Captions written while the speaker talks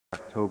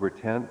October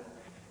 10th,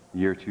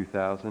 year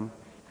 2000,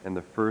 and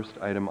the first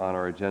item on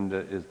our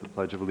agenda is the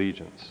Pledge of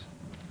Allegiance.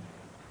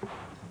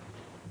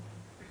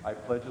 I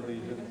pledge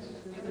allegiance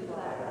to the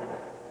flag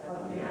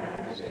of the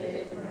United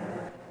States of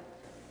America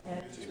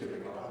and to the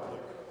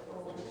republic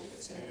for which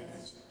it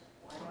stands,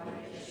 one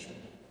nation,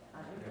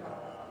 under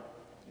God,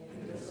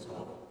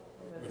 indivisible,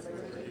 with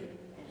liberty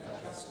and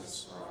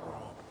justice for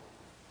all.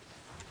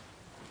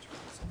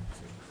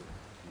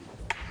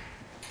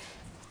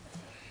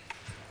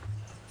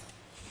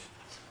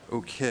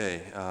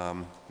 Okay,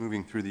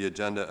 moving through the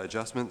agenda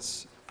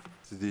adjustments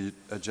to the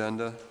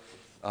agenda.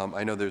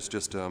 I know there's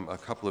just a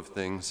couple of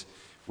things.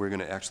 We're going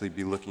to actually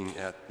be looking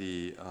at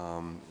the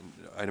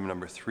item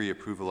number 3,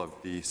 approval of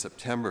the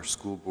September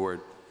school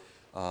board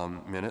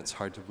minutes.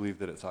 Hard to believe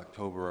that it's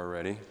October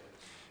already,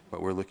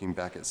 but we're looking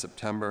back at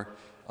September,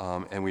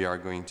 and we are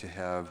going to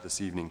have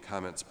this evening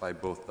comments by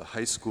both the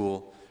high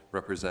school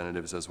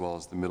representatives as well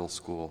as the middle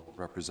school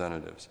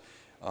representatives.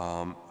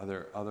 Are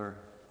there other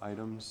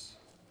items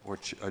or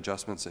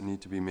adjustments that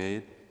need to be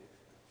made?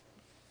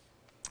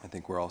 I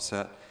think we're all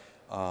set.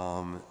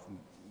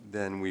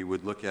 Then we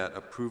would look at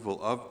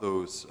approval of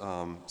those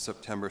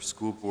September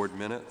school board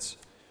minutes.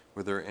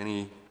 Were there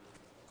any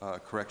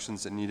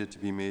corrections that needed to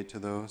be made to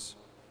those?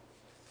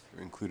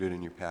 They're included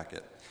in your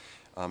packet.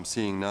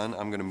 Seeing none,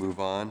 I'm going to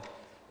move on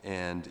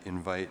and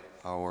invite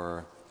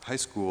our high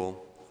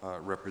school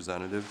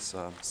representatives,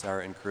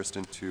 Sarah and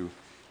Kirsten, to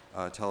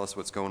tell us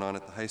what's going on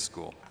at the high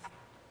school.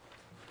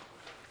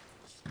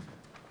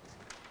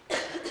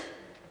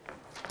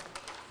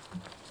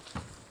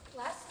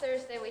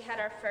 Thursday we had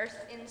our first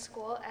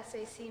in-school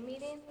SAC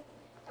meeting,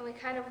 and we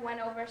kind of went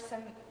over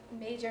some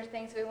major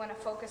things we want to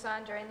focus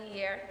on during the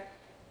year.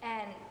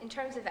 And in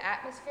terms of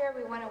atmosphere,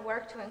 we want to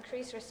work to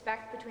increase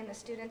respect between the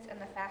students and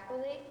the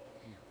faculty.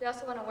 We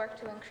also want to work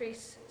to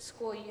increase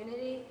school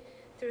unity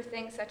through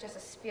things such as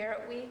a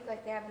spirit week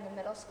like they have in the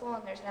middle school,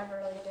 and there's never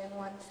really been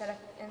one set up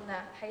in the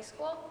high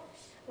school.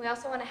 We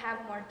also want to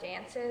have more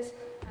dances.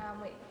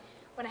 We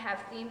want to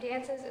have theme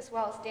dances as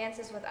well as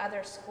dances with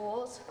other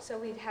schools. So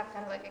we'd have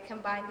kind of like a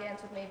combined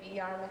dance with maybe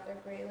Yarmouth or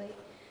Greeley,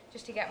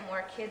 just to get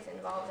more kids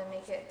involved and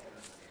make it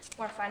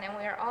more fun. And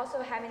we are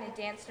also having a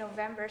dance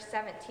November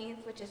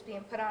 17th, which is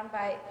being put on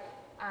by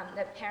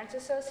the Parents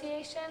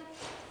Association.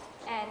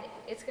 And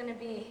it's going to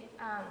be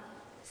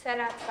set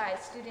up by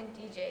student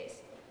DJs.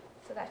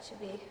 So that should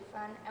be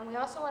fun. And we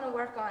also want to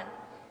work on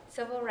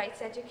civil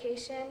rights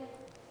education,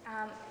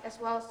 as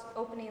well as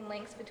opening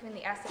links between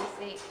the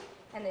SAC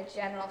and the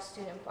general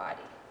student body.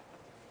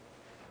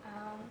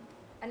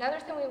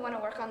 Another thing we want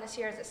to work on this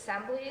year is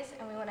assemblies,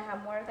 and we want to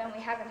have more of them.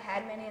 We haven't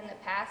had many in the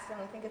past, and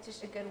we think it's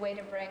just a good way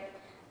to bring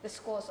the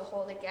school as a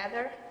whole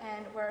together.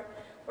 And we're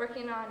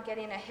working on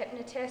getting a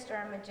hypnotist or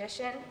a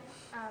magician,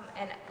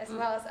 and as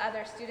well as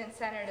other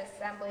student-centered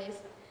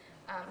assemblies,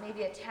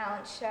 maybe a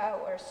talent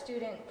show or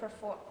student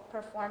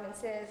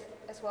performances,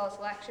 as well as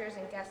lectures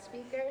and guest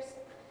speakers.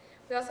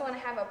 We also want to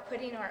have a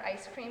pudding or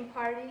ice cream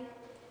party,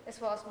 as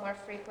well as more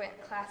frequent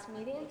class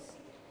meetings.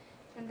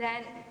 And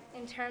then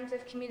in terms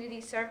of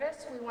community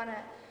service, we want to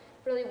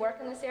really work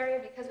in this area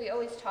because we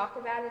always talk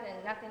about it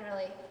and nothing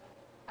really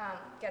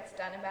gets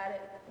done about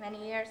it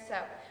many years. So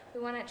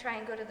we want to try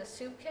and go to the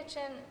soup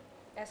kitchen,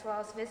 as well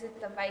as visit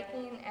the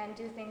Viking and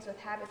do things with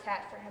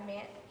Habitat for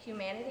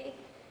Humanity,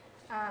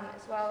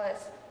 as well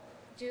as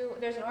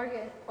there's an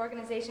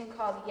organization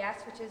called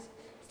YES, which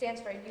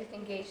stands for Youth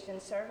Engaged in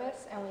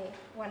Service, and we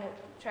want to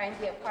try and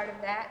be a part of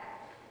that.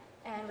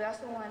 And we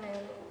also want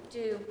to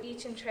do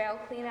beach and trail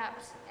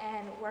cleanups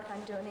and work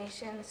on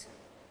donations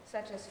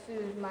such as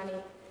food,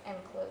 money, and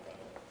clothing.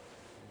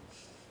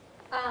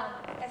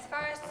 As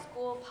far as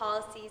school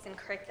policies and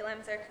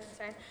curriculums are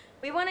concerned,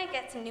 we want to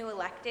get some new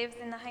electives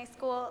in the high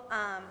school.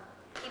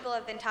 People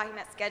have been talking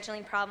about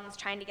scheduling problems,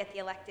 trying to get the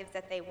electives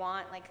that they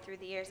want, like through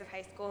the years of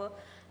high school.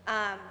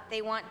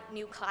 They want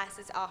new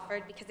classes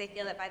offered because they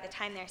feel that by the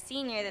time they're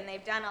senior, then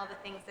they've done all the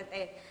things that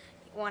they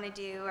want to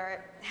do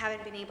or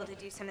haven't been able to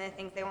do some of the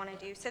things they want to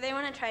do. So they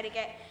want to try to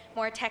get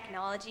more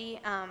technology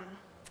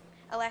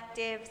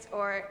electives,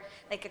 or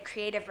like a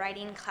creative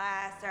writing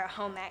class or a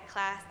home ec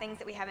class, things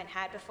that we haven't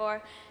had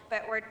before.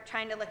 But we're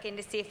trying to look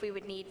into see if we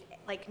would need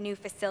like new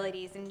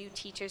facilities and new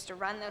teachers to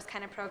run those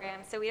kind of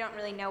programs. So we don't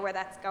really know where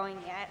that's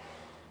going yet.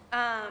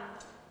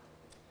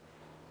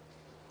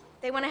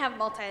 They want to have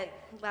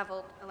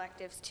multi-level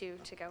electives too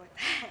to go with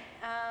that.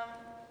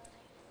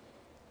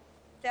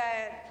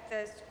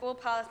 The school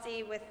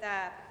policy with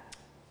the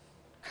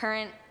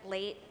current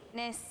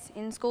lateness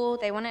in school,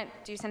 they want to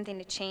do something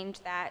to change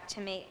that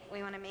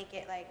we want to make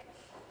it like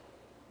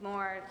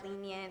more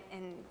lenient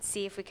and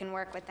see if we can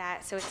work with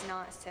that so it's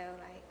not so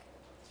like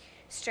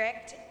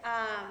strict.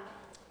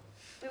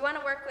 We want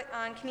to work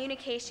on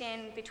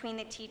communication between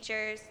the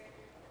teachers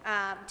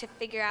to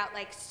figure out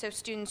like so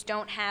students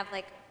don't have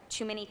like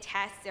too many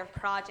tests or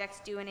projects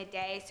due in a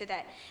day, so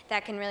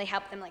that can really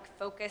help them like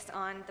focus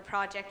on the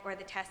project or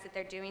the test that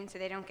they're doing so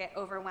they don't get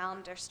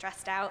overwhelmed or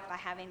stressed out by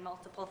having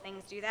multiple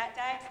things due that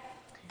day.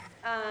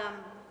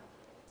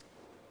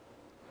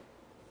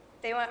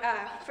 they want,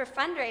 for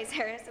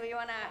fundraisers, we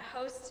want to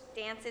host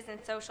dances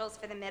and socials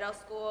for the middle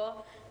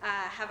school,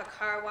 have a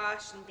car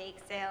wash and bake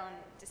sale and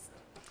just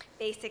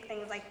basic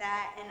things like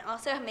that, and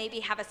also maybe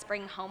have a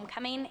spring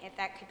homecoming if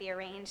that could be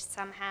arranged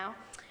somehow.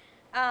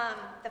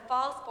 The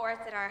fall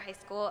sports at our high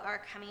school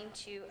are coming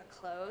to a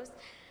close,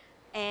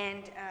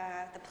 and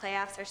the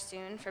playoffs are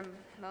soon for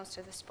most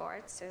of the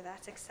sports, so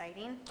that's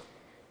exciting.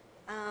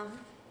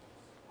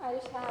 I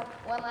just have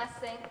one last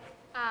thing.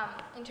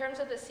 In terms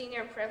of the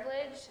senior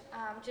privilege,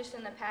 just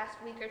in the past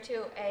week or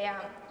two, a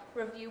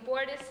review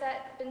board has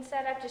been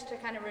set up just to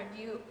kind of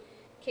review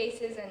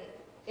cases and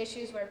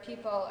issues where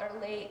people are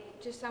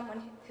late, just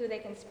someone who they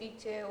can speak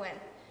to and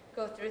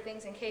go through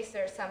things in case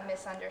there's some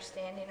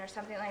misunderstanding or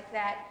something like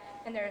that.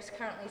 And there's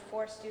currently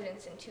 4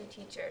 students and 2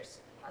 teachers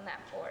on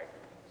that board.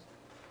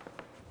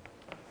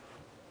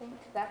 I think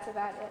that's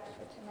about it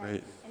for tonight.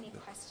 Great. Any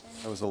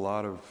questions? That was a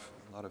lot of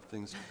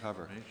things to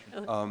cover.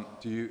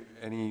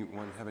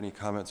 Anyone have any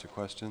comments or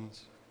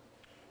questions?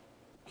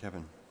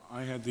 Kevin?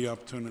 I had the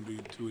opportunity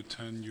to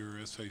attend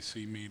your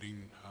SAC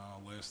meeting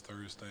last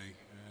Thursday,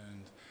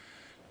 and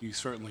you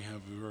certainly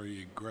have a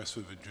very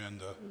aggressive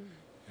agenda,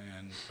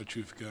 but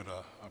you've got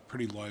a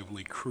pretty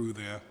lively crew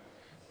there.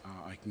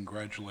 I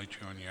congratulate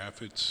you on your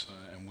efforts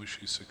and wish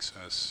you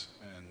success,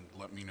 and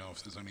let me know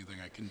if there's anything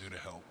I can do to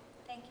help.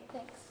 Thank you.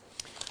 Thanks.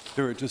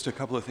 There were just a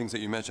couple of things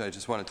that you mentioned I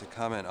just wanted to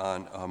comment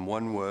on.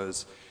 One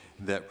was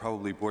that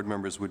probably board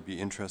members would be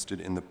interested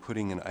in the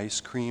pudding and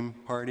ice cream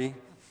party.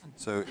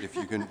 So if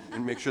you can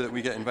make sure that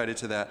we get invited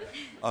to that.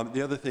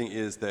 The other thing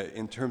is that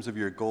in terms of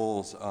your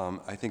goals,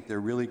 I think they're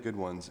really good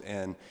ones.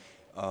 And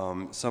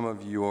some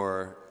of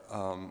your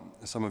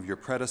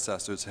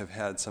predecessors have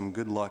had some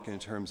good luck in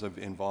terms of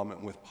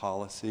involvement with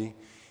policy.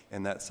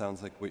 And that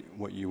sounds like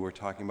what you were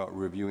talking about,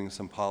 reviewing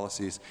some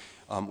policies.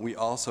 We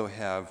also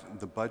have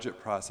the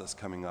budget process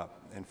coming up,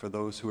 and for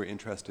those who are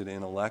interested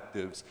in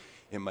electives,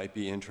 it might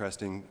be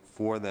interesting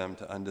for them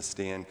to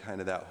understand kind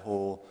of that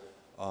whole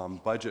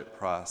budget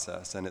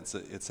process, and it's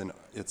a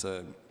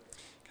kind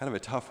of a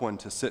tough one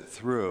to sit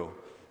through,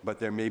 but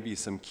there may be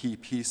some key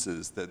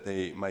pieces that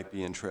they might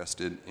be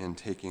interested in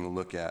taking a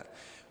look at.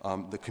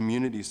 The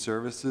community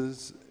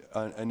services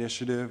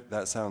initiative,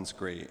 that sounds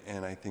great,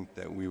 and I think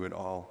that we would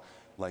all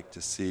like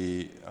to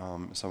see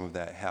some of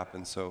that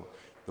happen. So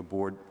the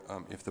board,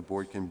 if the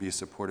board can be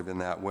supportive in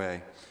that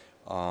way,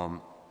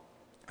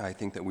 I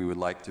think that we would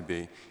like to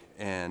be.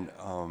 And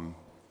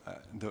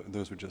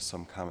those were just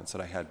some comments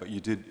that I had. But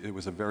it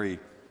was a very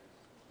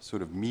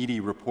sort of meaty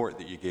report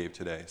that you gave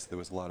today, so there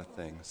was a lot of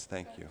things.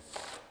 Thank you.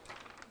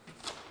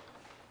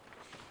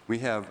 We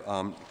have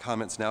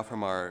comments now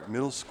from our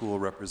middle school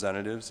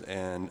representatives,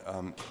 and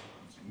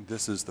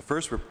this is the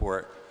first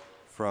report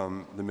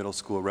from the middle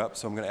school rep,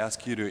 so I'm going to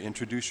ask you to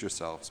introduce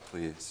yourselves,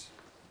 please.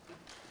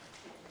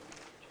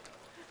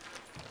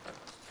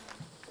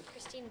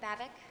 Christine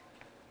Babick.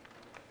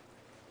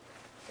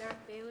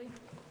 Derek Bailey.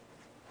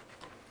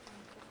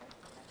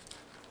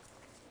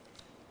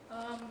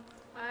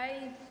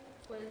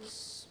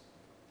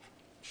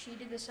 She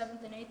did the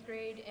 7th and 8th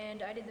grade,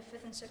 and I did the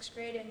 5th and 6th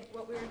grade, and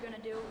what we were going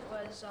to do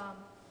was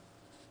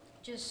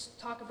just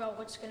talk about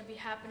what's going to be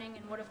happening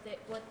and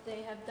what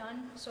they have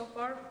done so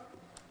far.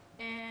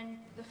 And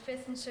the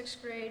 5th and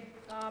 6th grade,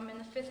 in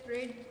the 5th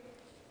grade,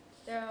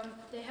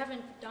 they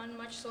haven't done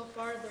much so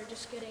far. They're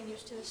just getting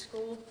used to the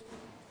school,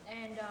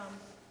 and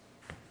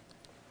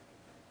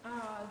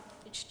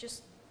it's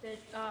just that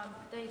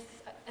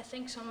I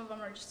think some of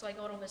them are just like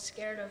a little bit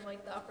scared of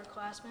like the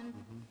upperclassmen,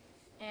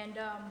 and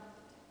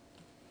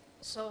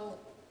so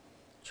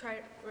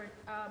I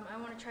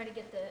want to try to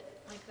get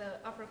the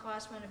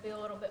upperclassmen to be a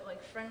little bit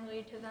like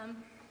friendly to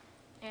them,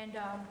 and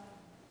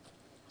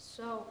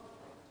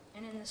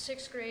and in the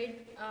 6th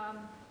grade,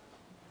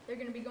 they're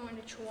going to be going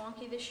to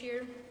Chewonki this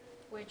year,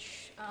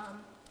 which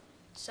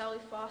Sally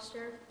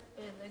Foster,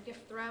 the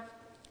gift wrap,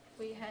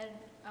 we had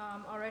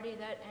already,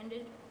 that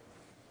ended.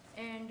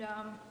 And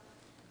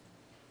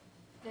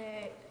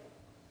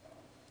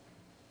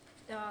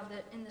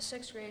in the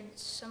 6th grade,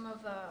 some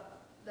of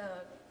the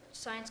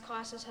science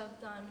classes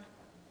have done,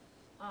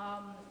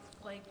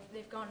 like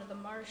they've gone to the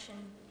marsh and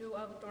do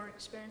outdoor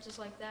experiences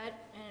like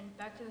that. And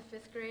back to the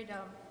 5th grade,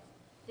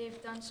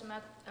 they've done some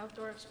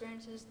outdoor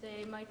experiences.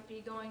 They might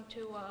be going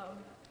to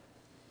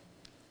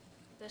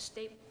the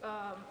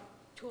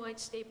Two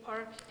Lights State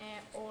Park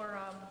or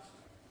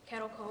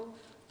Cattle Cove,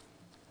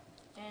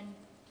 and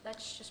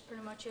that's just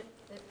pretty much it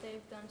that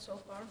they've done so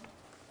far.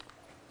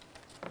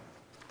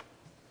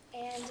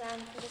 And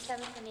for the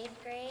 7th and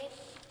 8th grade,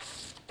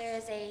 there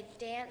is a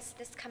dance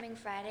this coming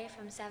Friday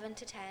from 7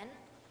 to 10.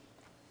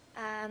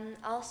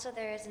 Also,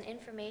 there is an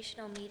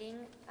informational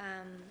meeting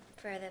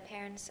for the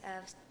parents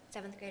of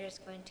 7th graders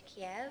going to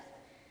Kiev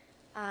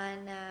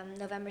on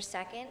November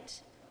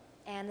 2nd,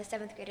 and the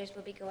 7th graders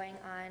will be going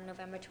on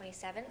November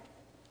 27th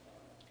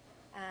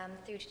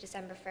through to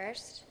December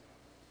 1st.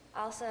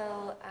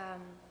 Also,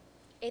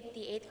 the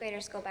 8th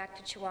graders go back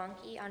to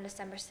Chewonki on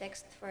December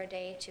 6th for a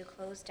day to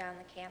close down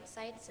the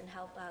campsites and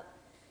help out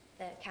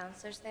the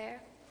counselors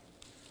there.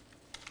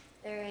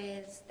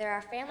 There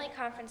are family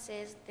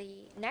conferences the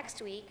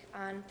next week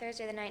on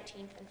Thursday the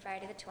 19th and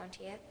Friday the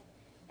 20th,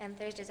 and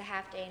Thursday's a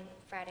half day and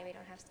Friday we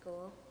don't have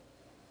school.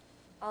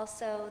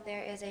 Also,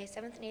 there is a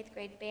 7th and 8th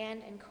grade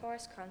band and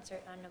chorus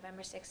concert on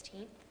November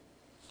 16th.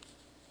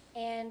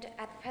 And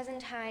at the present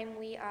time,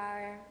 we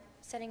are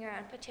sending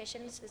around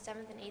petitions to the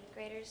 7th and 8th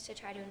graders to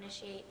try to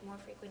initiate more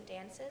frequent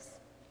dances.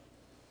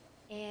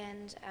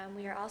 And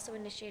we are also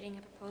initiating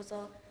a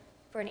proposal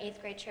for an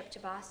 8th grade trip to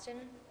Boston,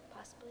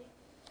 possibly.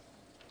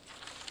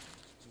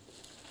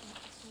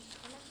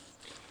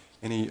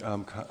 Any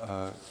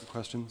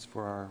questions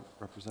for our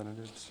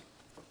representatives?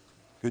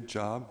 Good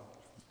job.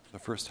 The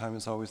first time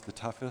is always the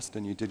toughest,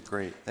 and you did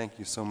great. Thank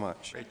you so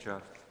much. Great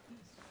job.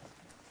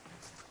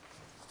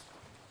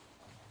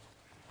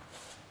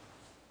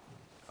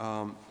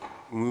 We'll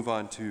move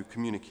on to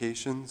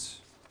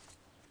communications.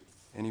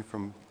 Any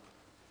from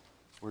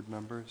board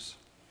members?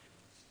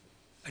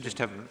 I just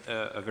have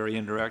a very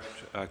indirect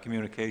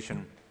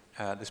communication.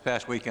 This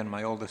past weekend,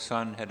 my oldest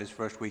son had his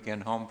first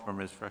weekend home from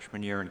his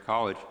freshman year in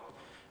college.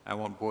 I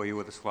won't bore you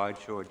with a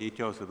slideshow or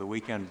details of the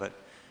weekend, but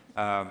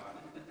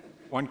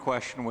one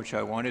question which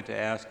I wanted to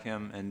ask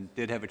him and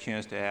did have a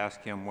chance to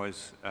ask him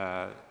was,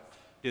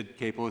 did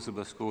Cape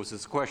Elizabeth schools,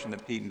 it's a question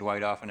that Pete and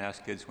Dwight often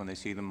ask kids when they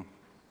see them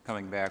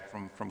coming back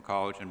from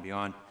college and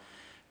beyond,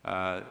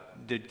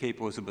 did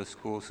Cape Elizabeth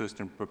school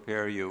system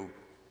prepare you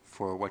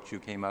for what you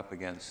came up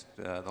against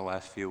the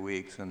last few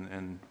weeks?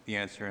 And the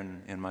answer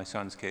in my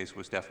son's case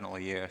was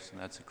definitely yes, and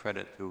that's a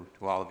credit to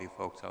all of you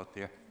folks out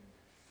there.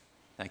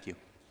 Thank you.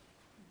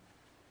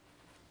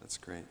 That's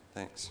great.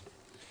 Thanks.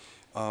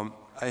 I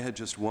had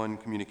just one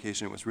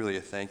communication. It was really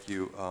a thank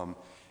you,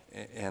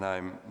 and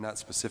I'm not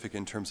specific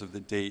in terms of the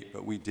date,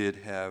 but we did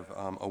have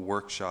a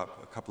workshop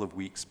a couple of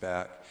weeks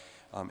back,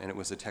 and it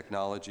was a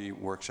technology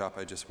workshop.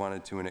 I just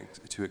wanted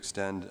to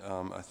extend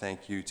a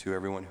thank you to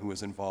everyone who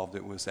was involved.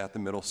 It was at the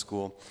middle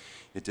school.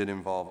 It did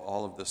involve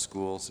all of the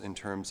schools in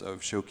terms of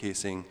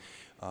showcasing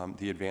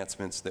the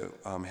advancements that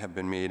have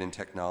been made in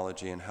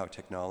technology and how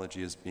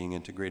technology is being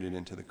integrated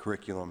into the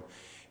curriculum.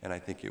 And I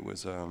think it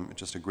was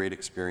just a great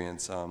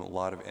experience, a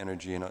lot of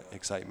energy and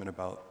excitement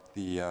about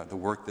the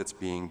work that's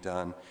being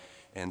done,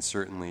 and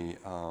certainly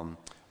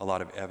a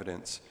lot of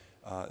evidence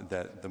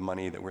that the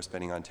money that we're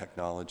spending on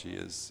technology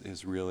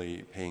is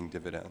really paying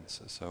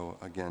dividends. So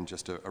again,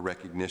 just a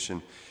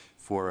recognition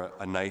for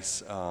a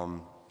nice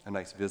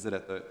visit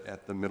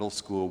at the middle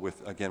school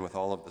with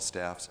all of the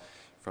staffs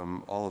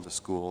from all of the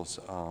schools.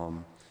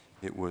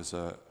 It was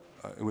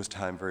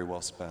time very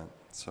well spent.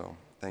 So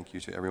thank you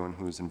to everyone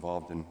who was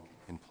involved in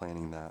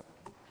planning that.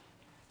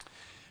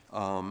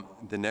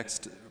 The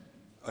next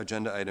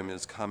agenda item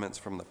is comments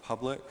from the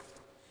public.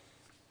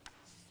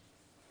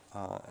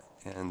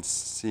 And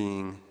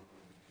seeing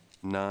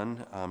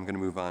none, I'm going to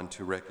move on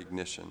to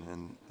recognition.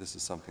 And this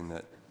is something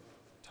that,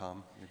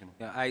 Tom, you're going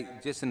to...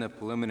 Yeah, just in a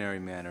preliminary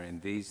manner,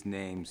 and these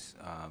names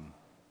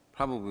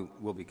probably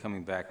will be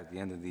coming back at the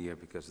end of the year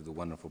because of the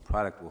wonderful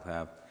product we'll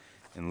have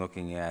in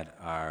looking at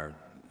our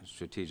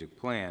strategic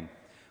plan.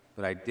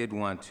 But I did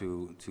want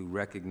to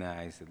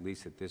recognize, at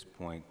least at this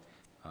point,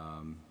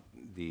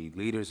 the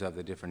leaders of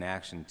the different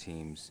action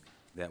teams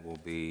that will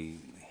be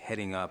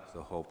heading up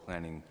the whole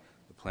planning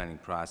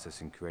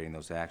process and creating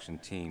those action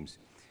teams.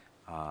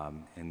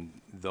 And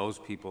those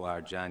people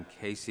are John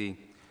Casey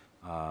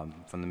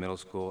from the middle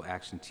school,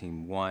 Action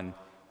Team 1,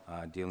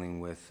 dealing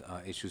with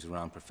issues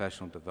around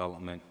professional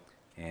development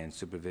and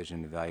supervision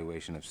and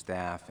evaluation of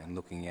staff, and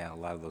looking at a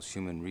lot of those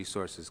human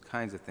resources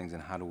kinds of things,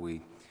 and how do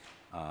we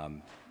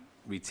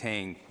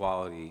retain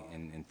quality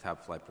and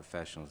top-flight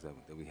professionals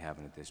that we have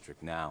in the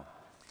district now.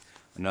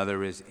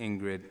 Another is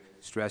Ingrid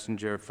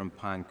Stressinger from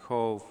Pond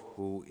Cove,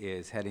 who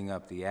is heading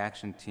up the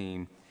action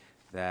team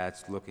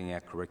that's looking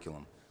at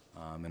curriculum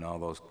and all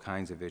those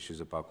kinds of issues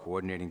about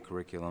coordinating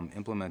curriculum,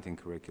 implementing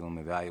curriculum,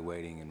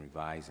 evaluating, and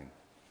revising.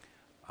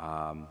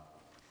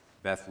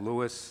 Beth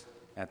Lewis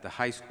at the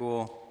high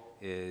school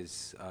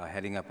is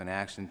heading up an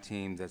action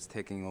team that's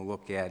taking a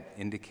look at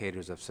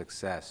indicators of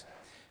success.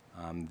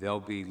 They'll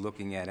be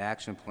looking at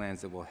action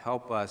plans that will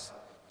help us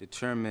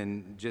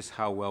determine just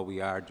how well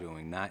we are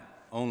doing, not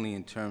only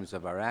in terms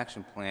of our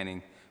action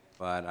planning,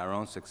 but our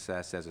own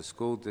success as a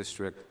school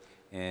district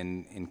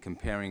in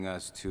comparing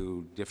us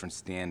to different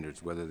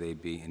standards, whether they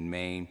be in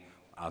Maine,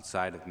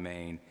 outside of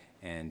Maine,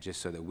 and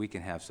just so that we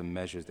can have some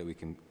measures that we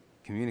can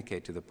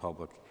communicate to the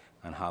public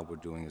on how we're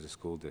doing as a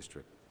school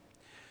district.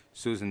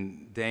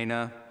 Susan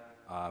Dana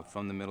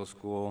from the middle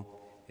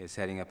school is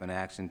heading up an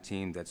action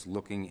team that's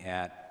looking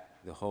at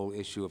the whole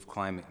issue of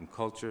climate and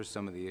culture,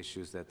 some of the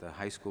issues that the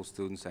high school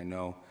students I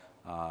know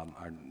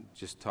are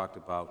just talked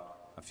about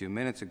a few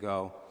minutes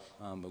ago,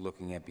 but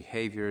looking at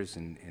behaviors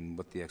and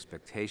what the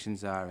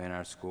expectations are in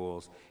our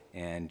schools,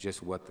 and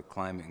just what the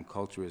climate and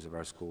culture is of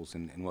our schools,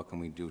 and what can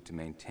we do to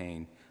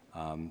maintain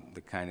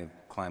the kind of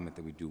climate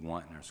that we do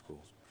want in our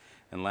schools.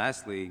 And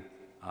lastly,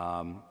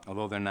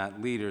 although they're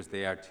not leaders,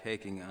 they are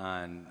taking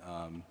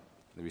on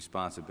the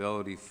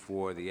responsibility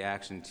for the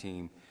action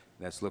team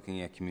that's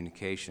looking at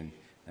communication.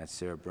 That's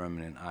Sarah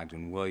Berman and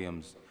Ogden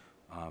Williams,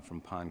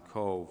 from Pond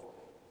Cove,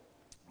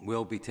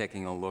 we'll be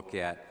taking a look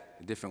at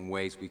the different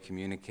ways we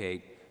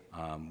communicate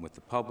with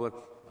the public,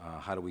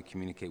 how do we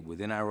communicate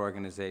within our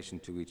organization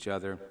to each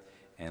other,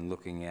 and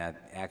looking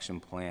at action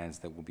plans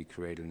that will be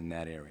created in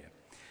that area.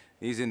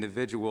 These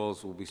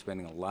individuals will be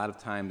spending a lot of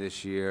time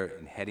this year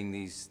in heading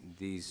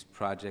these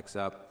projects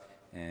up,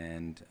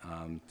 and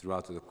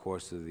throughout the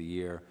course of the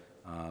year,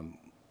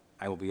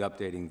 I will be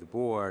updating the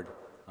board,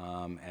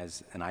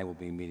 and I will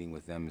be meeting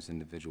with them as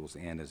individuals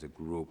and as a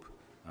group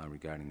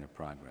regarding their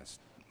progress.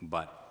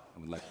 But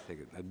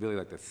I'd really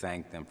like to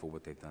thank them for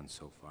what they've done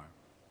so far.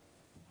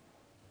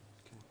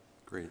 Okay,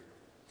 great.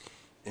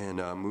 And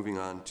moving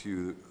on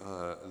to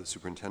the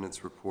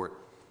superintendent's report,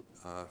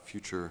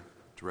 future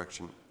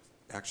direction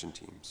action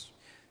teams.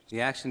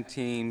 The action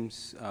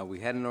teams, we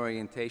had an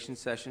orientation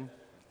session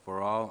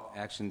for all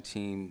action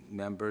team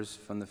members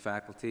from the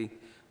faculty.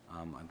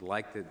 I'd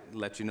like to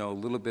let you know a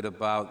little bit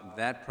about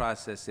that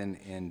process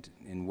and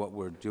what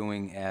we're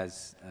doing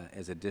as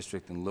a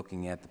district and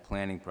looking at the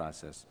planning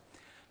process.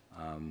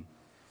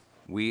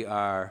 We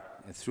are,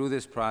 through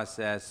this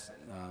process,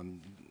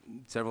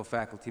 several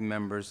faculty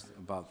members,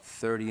 about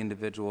 30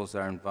 individuals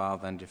are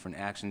involved on different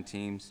action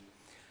teams.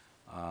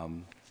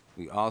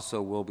 We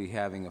also will be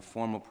having a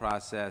formal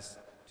process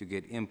to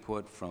get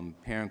input from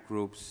parent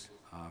groups,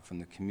 from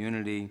the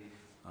community,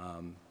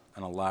 on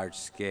a large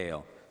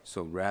scale.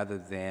 So rather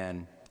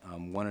than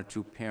one or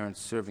two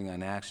parents serving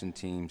on action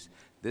teams,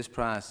 this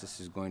process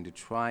is going to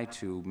try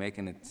to make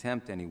an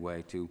attempt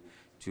anyway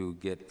to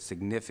get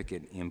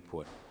significant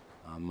input.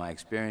 My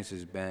experience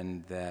has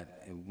been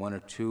that one or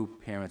two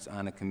parents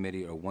on a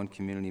committee or one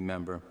community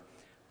member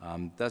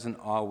doesn't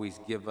always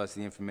give us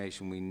the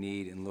information we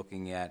need in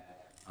looking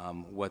at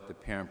what the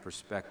parent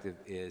perspective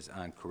is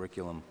on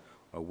curriculum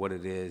or what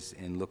it is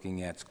in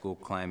looking at school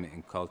climate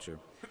and culture.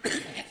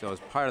 So as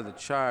part of the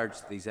charge,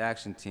 these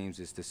action teams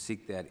is to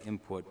seek that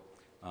input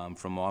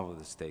from all of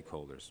the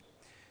stakeholders.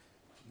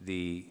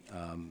 The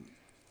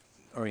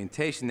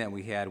orientation that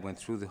we had went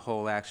through the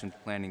whole action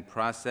planning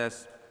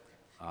process,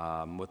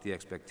 what the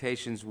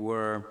expectations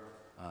were.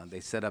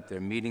 They set up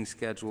their meeting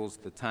schedules,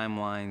 the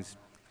timelines,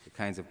 the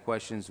kinds of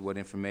questions, what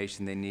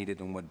information they needed,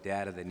 and what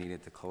data they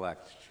needed to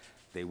collect.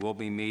 They will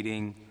be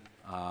meeting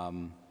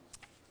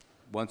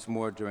once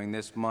more during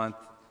this month.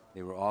 They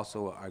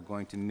are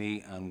going to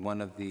meet on one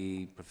of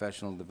the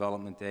professional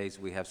development days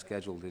we have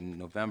scheduled in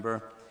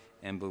November,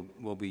 and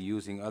we'll be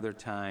using other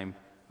time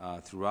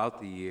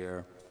throughout the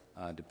year,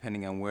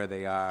 depending on where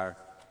they are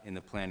in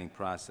the planning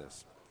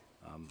process.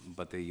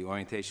 But the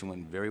orientation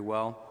went very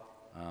well.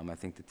 I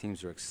think the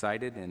teams are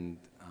excited, and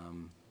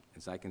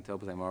as I can tell,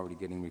 because I'm already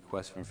getting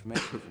requests for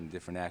information from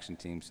different action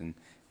teams, and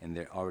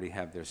they already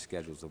have their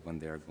schedules of when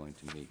they're going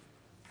to meet.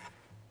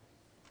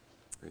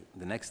 Great.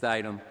 The next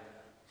item,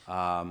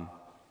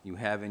 you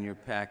have in your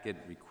packet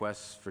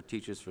requests for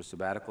teachers for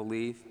sabbatical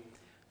leave.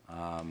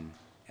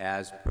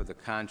 As per the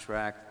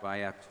contract,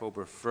 by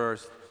October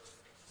 1st,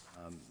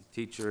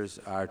 teachers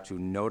are to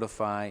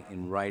notify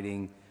in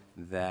writing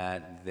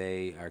that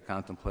they are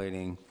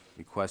contemplating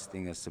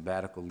requesting a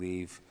sabbatical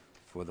leave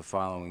for the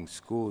following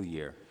school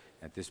year.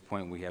 At this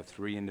point, we have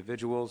 3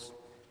 individuals.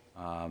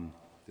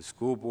 The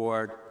school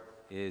board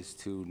is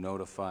to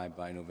notify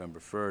by November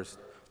 1st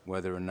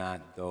whether or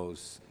not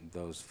those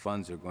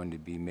funds are going to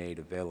be made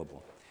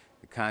available.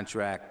 The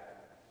contract,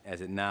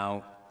 as it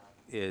now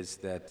is,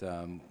 that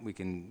we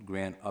can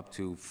grant up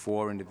to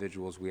 4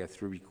 individuals. We have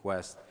 3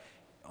 requests.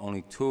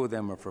 Only 2 of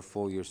them are for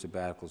full-year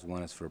sabbaticals.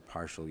 1 is for a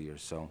partial year.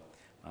 So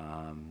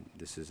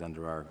this is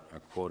under our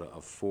quota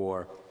of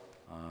 4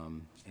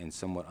 and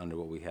somewhat under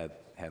what we had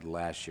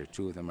last year.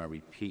 2 of them are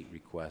repeat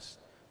requests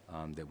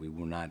that we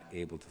were not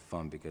able to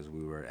fund because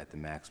we were at the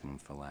maximum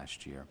for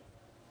last year.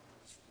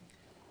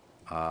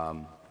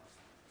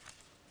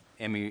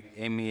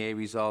 MEA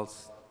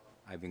results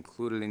I've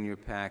included in your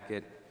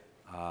packet.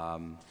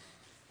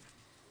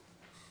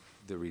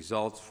 The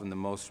results from the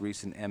most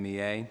recent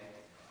MEA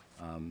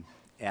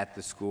at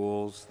the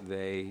schools.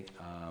 They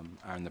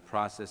are in the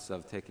process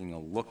of taking a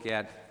look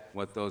at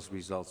what those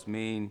results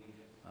mean.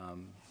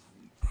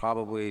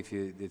 Probably,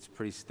 it's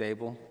pretty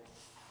stable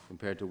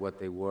compared to what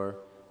they were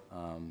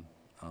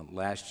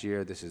last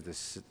year. This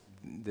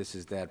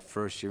is that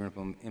first year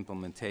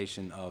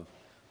implementation of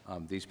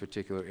these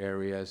particular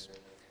areas.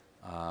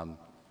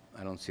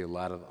 I don't see a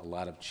lot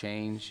of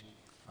change,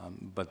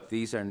 but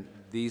these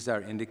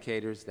are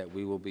indicators that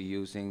we will be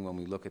using when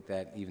we look at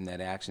that. Even that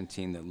action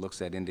team that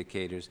looks at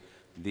indicators,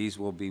 these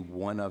will be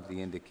one of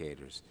the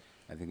indicators.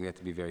 I think we have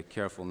to be very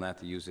careful not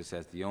to use this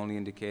as the only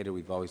indicator.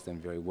 We've always done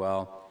very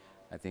well.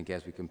 I think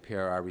as we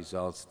compare our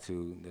results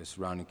to the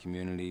surrounding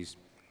communities,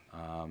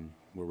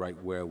 we're right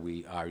where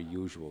we are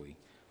usually.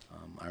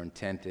 Our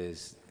intent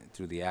is,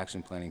 through the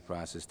action planning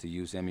process, to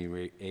use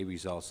MEA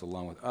results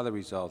along with other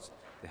results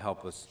to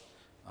help us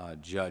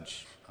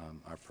judge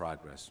our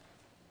progress.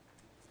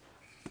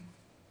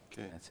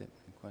 Okay. That's it.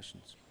 Any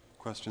questions?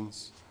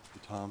 Questions for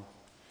Tom?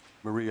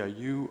 Marie, are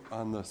you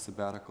on the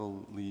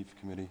sabbatical leave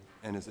committee?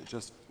 And is it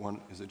just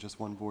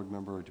one board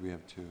member, or do we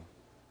have 2?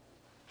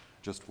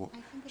 Just one,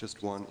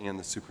 just one, and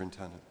the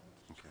superintendent?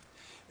 Okay.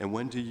 And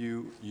when do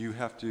you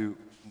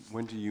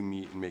when do you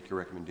meet and make your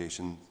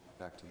recommendation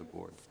back to the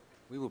board?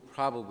 We will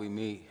probably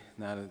meet,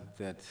 now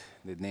that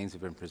the names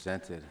have been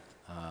presented,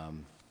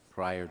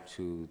 prior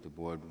to the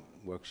board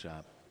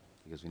workshop,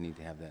 because we need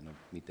to have that,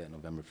 meet that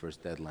November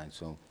 1st deadline.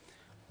 So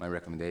my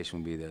recommendation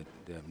would be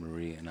that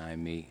Marie and I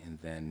meet and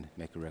then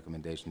make a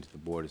recommendation to the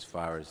board as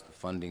far as the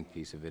funding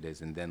piece of it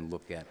is, and then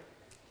look at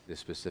the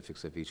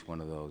specifics of each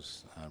one of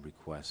those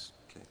requests.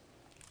 Okay,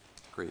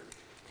 great.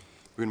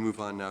 We're going to move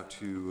on now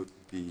to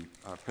the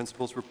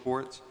principal's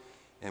reports,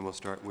 and we'll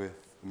start with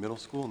the middle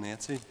school.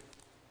 Nancy?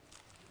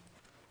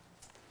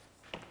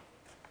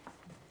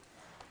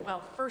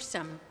 Well, first,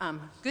 some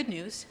good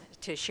news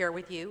to share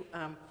with you.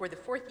 For the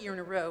 4th year in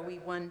a row, we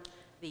won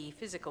the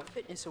Physical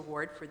Fitness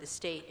Award for the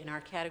state in our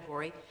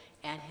category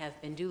and have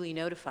been duly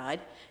notified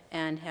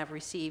and have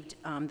received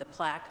the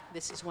plaque.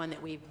 This is one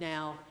that we've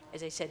now,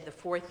 as I said, the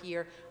 4th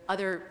year.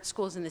 Other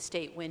schools in the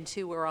state win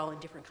too. We're all in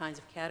different kinds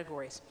of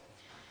categories.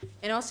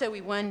 And also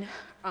we won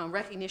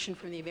recognition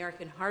from the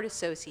American Heart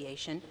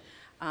Association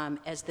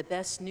as the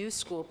best new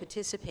school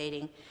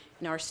participating,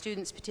 and our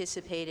students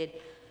participated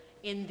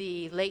in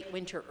the late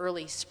winter,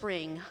 early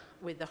spring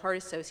with the Heart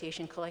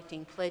Association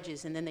collecting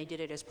pledges, and then they did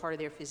it as part of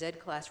their phys ed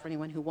class for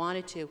anyone who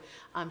wanted to,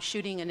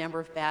 shooting a number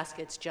of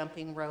baskets,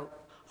 jumping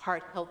rope,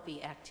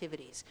 heart-healthy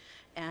activities.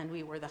 And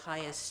we were the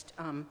highest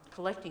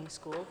collecting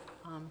school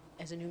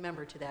as a new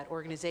member to that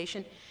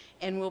organization,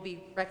 and we'll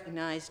be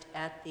recognized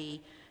at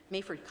the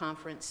Mayford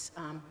Conference,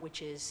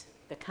 which is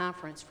the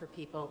conference for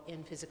people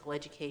in physical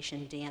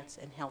education, dance,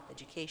 and health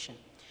education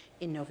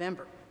in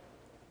November.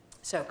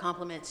 So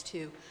compliments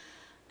to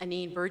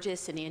Anine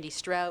Burgess and Andy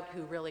Strout,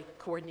 who really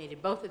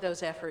coordinated both of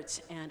those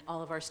efforts, and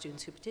all of our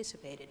students who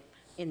participated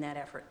in that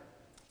effort.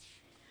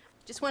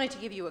 Just wanted to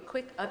give you a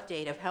quick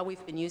update of how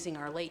we've been using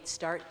our late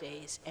start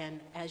days, and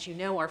as you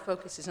know, our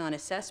focus is on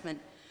assessment.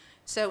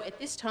 So at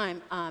this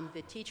time,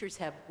 the teachers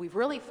we've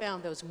really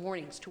found those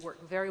mornings to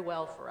work very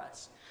well for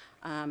us.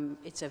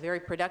 It's a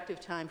very productive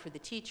time for the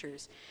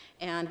teachers,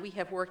 and we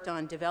have worked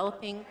on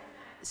developing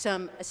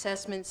some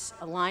assessments,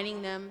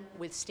 aligning them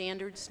with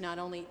standards, not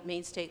only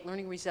Maine State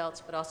learning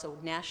results, but also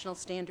national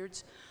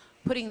standards,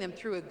 putting them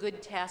through a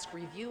good task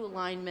review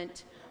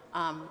alignment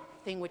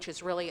thing, which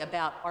is really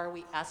about, are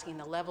we asking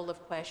the level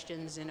of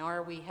questions, and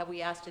have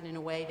we asked it in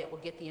a way that will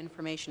get the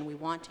information we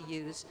want to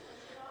use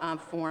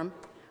form.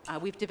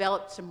 We've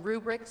developed some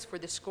rubrics for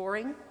the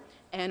scoring,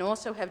 and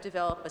also have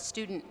developed a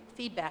student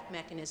feedback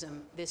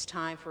mechanism this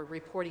time for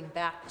reporting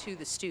back to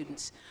the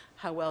students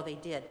how well they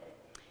did.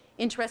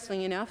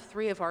 Interestingly enough,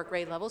 3 of our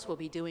grade levels will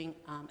be doing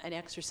an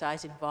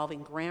exercise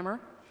involving grammar.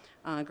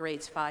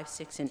 Grades 5,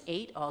 6, and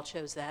 8 all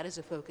chose that as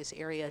a focus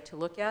area to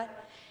look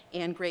at.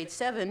 And grade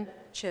 7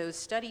 chose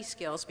study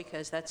skills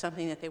because that's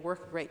something that they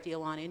work a great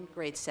deal on in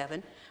grade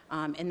 7.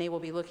 And they will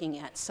be looking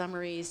at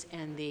summaries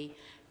and the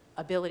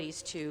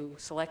abilities to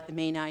select the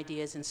main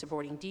ideas and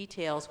supporting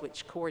details,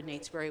 which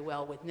coordinates very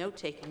well with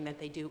note-taking that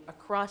they do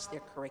across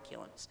their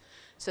curriculums.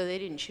 So they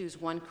didn't choose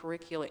one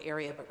curricular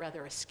area, but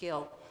rather a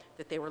skill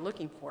that they were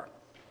looking for.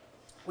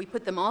 We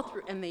put them all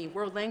through, and the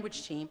World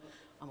Language team,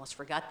 almost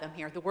forgot them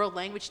here, the World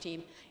Language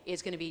team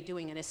is going to be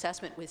doing an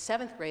assessment with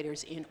 7th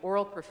graders in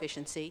oral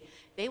proficiency.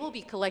 They will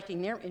be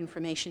collecting their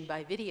information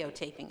by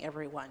videotaping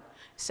everyone.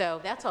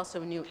 So that's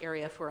also a new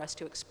area for us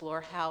to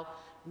explore. How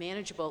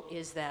manageable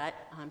is that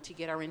to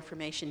get our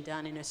information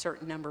done in a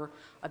certain number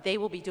of, they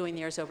will be doing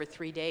theirs over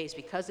 3 days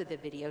because of the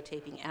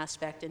videotaping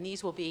aspect, and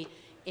these will be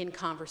in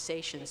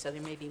conversation, so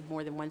there may be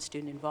more than one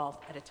student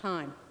involved at a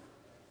time.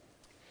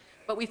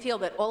 But we feel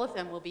that all of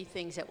them will be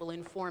things that will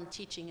inform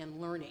teaching and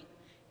learning,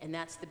 and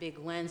that's the big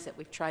lens that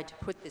we've tried to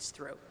put this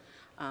through.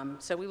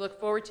 So we look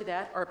forward to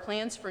that. Our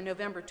plans for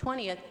November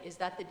 20th is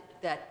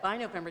that by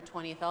November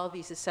 20th, all of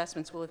these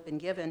assessments will have been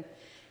given,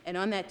 and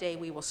on that day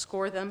we will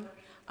score them.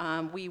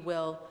 We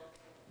will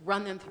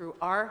run them through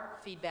our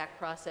feedback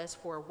process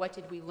for what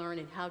did we learn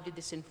and how did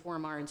this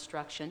inform our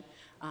instruction.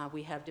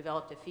 We have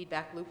developed a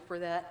feedback loop for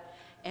that,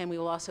 and we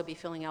will also be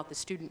filling out the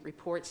student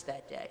reports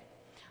that day.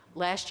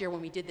 Last year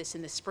when we did this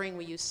in the spring,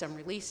 we used some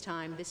release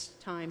time. This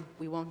time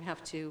we won't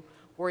have to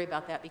worry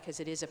about that because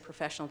it is a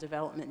professional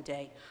development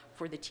day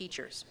for the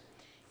teachers.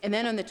 And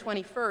then on the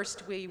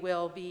 21st, we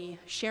will be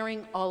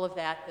sharing all of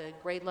that. The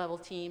grade level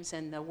teams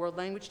and the World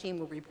Language team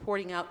will be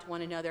reporting out to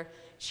one another,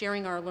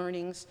 sharing our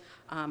learnings,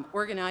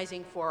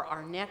 organizing for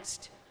our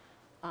next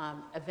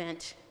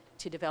event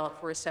to develop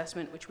for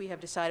assessment, which we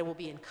have decided will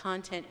be in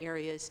content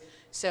areas.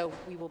 So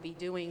we will be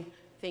doing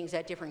things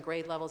at different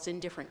grade levels in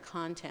different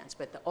contents,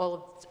 but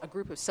a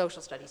group of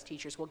social studies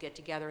teachers will get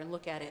together and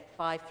look at it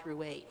 5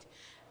 through 8.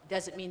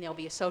 Doesn't mean there'll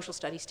be a social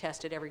studies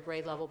test at every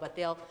grade level, but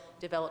they'll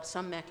develop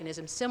some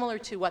mechanism similar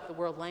to what the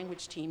World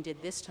Language team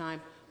did this time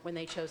when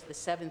they chose the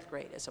 7th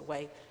grade as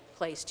a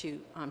place to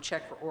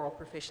check for oral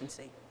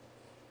proficiency.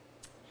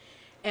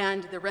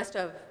 And the rest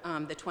of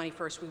the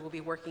 21st, we will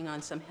be working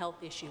on some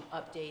health issue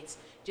updates,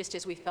 just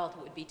as we felt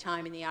it would be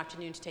time in the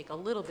afternoon to take a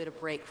little bit of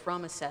break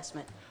from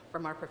assessment,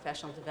 from our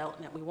professional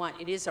development.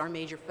 It is our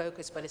major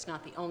focus, but it's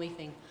not the only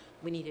thing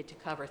we needed to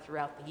cover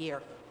throughout the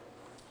year.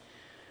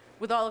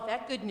 With all of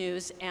that good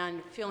news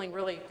and feeling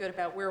really good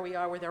about where we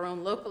are with our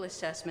own local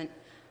assessment,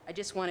 I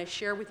just want to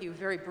share with you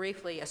very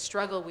briefly a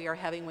struggle we are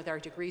having with our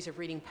degrees of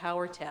reading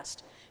power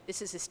test.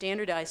 This is a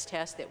standardized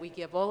test that we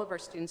give all of our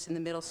students in the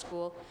middle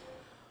school.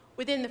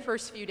 Within the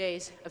first few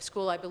days of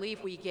school, I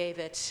believe we gave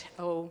it,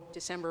 how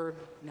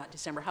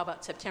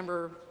about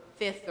September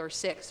 5th or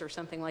 6th or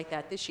something like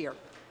that this year.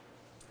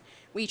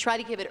 We try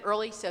to give it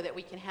early so that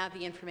we can have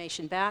the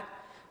information back.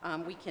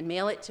 We can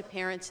mail it to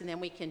parents, and then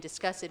we can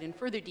discuss it in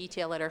further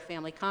detail at our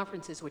family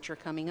conferences, which are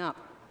coming up.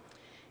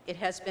 It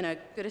has been a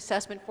good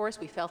assessment for us.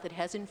 We felt it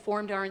has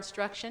informed our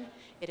instruction.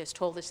 It has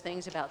told us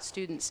things about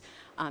students'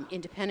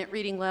 independent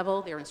reading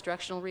level, their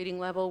instructional reading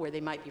level, where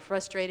they might be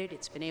frustrated.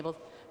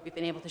 We've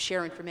been able to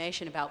share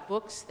information about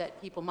books that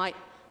people might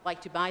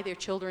like to buy their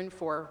children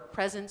for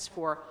presents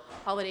for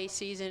holiday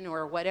season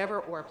or whatever,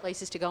 or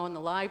places to go in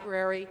the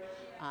library.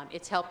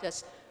 It's helped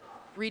us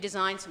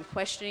redesign some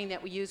questioning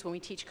that we use when we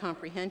teach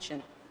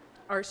comprehension.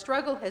 Our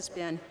struggle has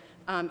been,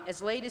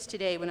 as late as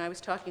today when I was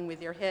talking with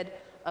their head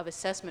of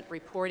assessment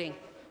reporting,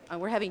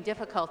 we're having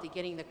difficulty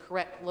getting the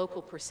correct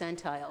local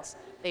percentiles.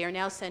 They are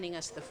now sending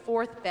us the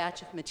 4th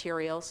batch of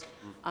materials.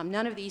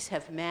 None of these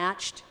have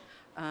matched.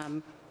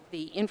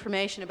 The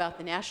information about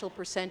the national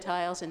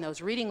percentiles and those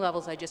reading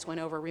levels I just went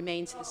over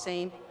remains the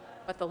same,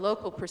 but the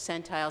local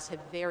percentiles have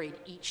varied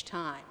each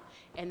time.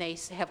 And they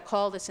have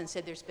called us and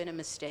said there's been a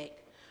mistake.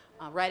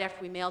 Right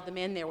after we mailed them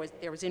in, there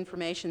was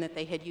information that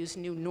they had used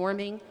new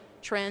norming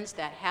trends.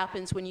 That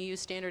happens when you use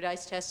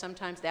standardized tests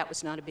sometimes. That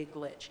was not a big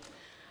glitch.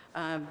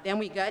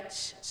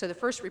 So the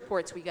first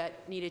reports we got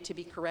needed to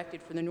be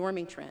corrected for the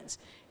norming trends.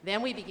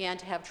 Then we began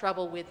to have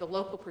trouble with the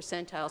local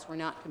percentiles were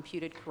not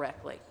computed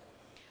correctly.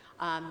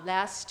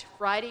 Last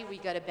Friday, we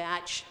got a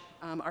batch,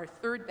 our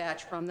 3rd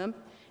batch from them,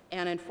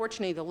 and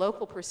unfortunately, the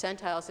local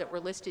percentiles that were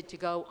listed to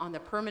go on the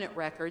permanent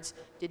records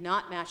did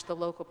not match the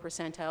local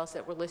percentiles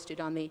that were listed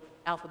on the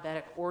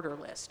alphabetic order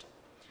list.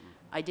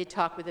 I did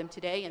talk with them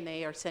today, and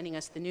they are sending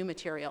us the new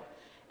material.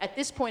 At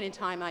this point in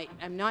time,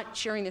 I'm not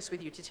sharing this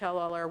with you to tell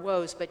all our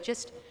woes, but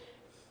just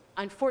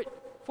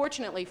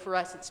unfortunately for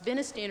us, it's been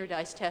a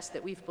standardized test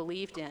that we've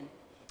believed in.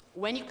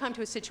 When you come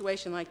to a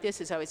situation like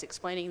this, as I was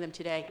explaining to them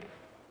today,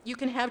 you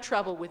can have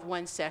trouble with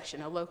one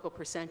section, a local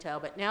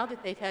percentile, but now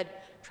that they've had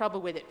trouble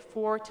with it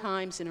 4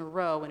 times in a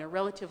row in a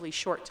relatively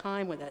short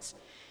time with us,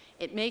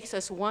 it makes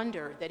us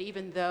wonder that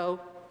even though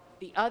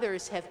the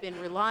others have been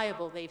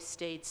reliable, they've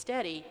stayed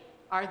steady,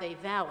 are they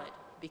valid?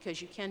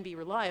 Because you can be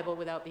reliable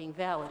without being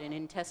valid, and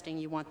in testing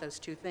you want those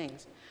 2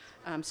 things.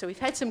 So we've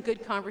had some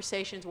good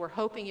conversations. We're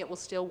hoping it will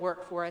still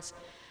work for us.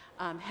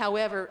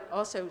 However,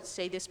 also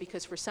say this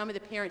because for some of the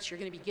parents, you're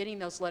going to be getting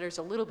those letters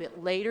a little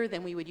bit later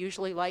than we would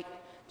usually like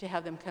to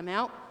have them come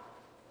out.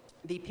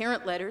 The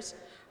parent letters,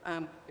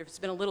 there's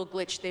been a little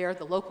glitch there.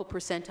 The local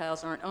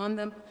percentiles aren't on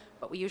them,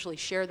 but we usually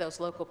share those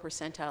local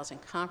percentiles in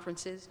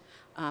conferences.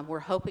 We're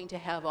hoping to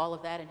have all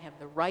of that and have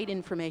the right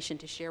information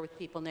to share with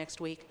people next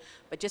week.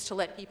 But just to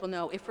let people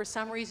know, if for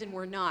some reason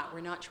we're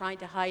not trying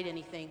to hide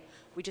anything.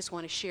 We just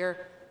want to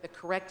share the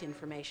correct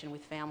information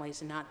with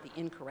families and not the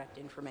incorrect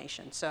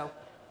information. So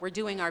we're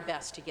doing our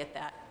best to get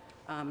that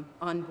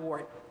on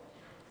board.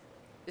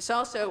 This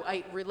also,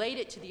 I relate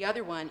it to the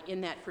other one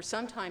in that for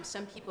sometimes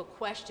some people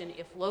question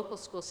if local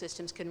school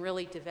systems can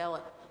really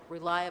develop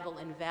reliable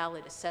and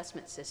valid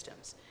assessment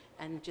systems.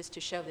 And just to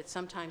show that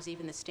sometimes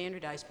even the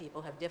standardized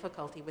people have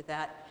difficulty with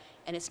that.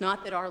 And it's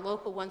not that our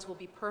local ones will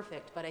be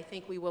perfect, but I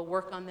think we will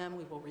work on them,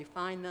 we will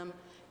refine them,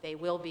 they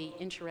will be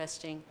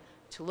interesting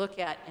to look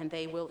at, and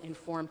they will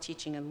inform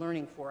teaching and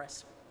learning for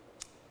us.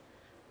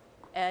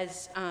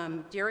 As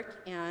Derek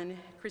and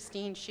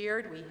Christine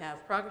shared, we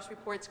have progress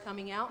reports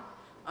coming out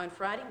on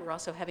Friday. We're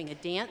also having a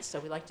dance, so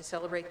we like to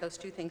celebrate those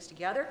 2 things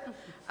together.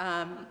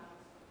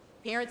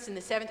 Parents in the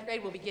 7th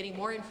grade will be getting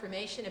more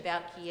information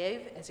about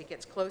Kiev as it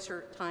gets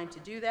closer time to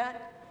do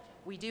that.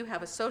 We do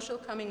have a social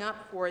coming up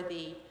for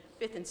the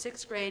 5th and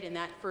 6th grade, and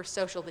that first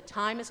social, the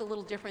time is a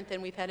little different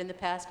than we've had in the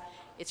past.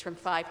 It's from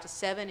 5 to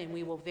 7, and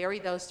we will vary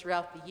those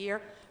throughout the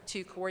year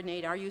to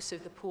coordinate our use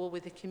of the pool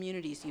with the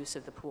community's use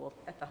of the pool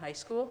at the high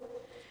school.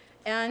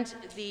 And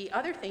the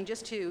other thing,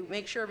 just to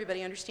make sure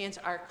everybody understands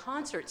our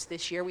concerts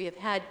this year, we have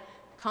had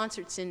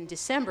concerts in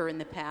December in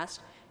the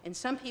past, and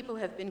some people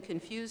have been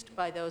confused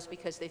by those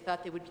because they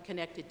thought they would be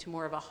connected to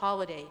more of a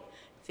holiday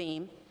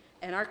theme.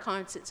 And our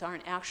concerts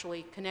aren't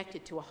actually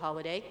connected to a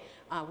holiday.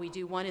 We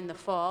do one in the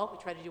fall.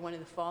 We try to do one in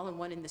the fall and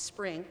one in the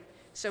spring.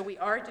 So we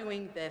are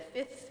doing the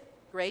 5th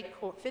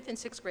and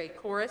 6th grade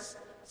chorus,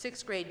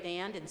 6th grade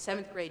band, and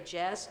 7th grade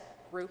jazz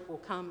group will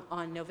come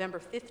on November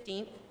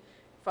 15th,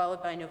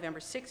 followed by November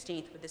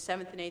 16th with the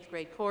 7th and 8th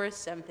grade chorus,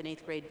 7th and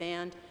 8th grade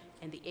band,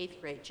 and the 8th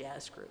grade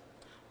jazz group.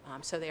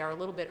 So they are a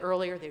little bit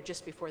earlier. They're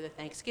just before the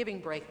Thanksgiving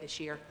break this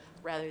year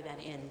rather than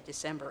in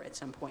December at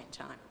some point in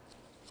time.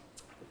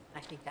 I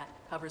think that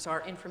covers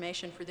our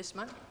information for this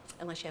month,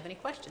 unless you have any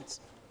questions.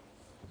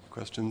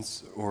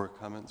 Questions or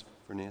comments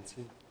for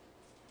Nancy?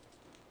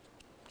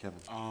 Kevin?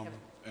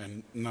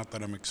 And not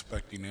that I'm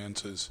expecting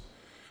answers,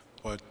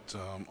 but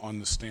on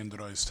the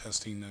standardized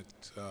testing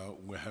that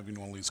we're having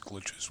all these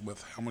glitches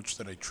with, how much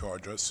do they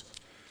charge us?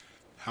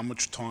 How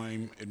much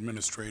time,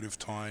 administrative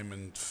time,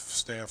 and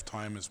staff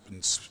time has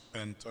been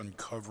spent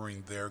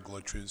uncovering their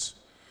glitches?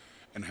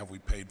 And have we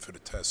paid for the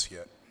tests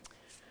yet?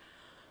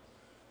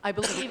 I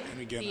believe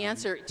And again, the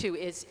answer to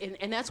is,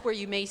 and that's where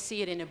you may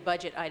see it in a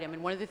budget item,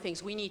 and one of the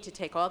things, we need to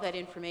take all that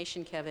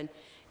information, Kevin,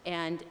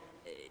 and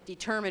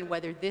determine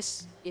whether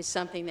this is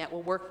something that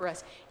will work for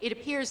us. It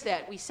appears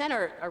that we sent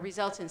our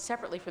results in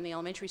separately from the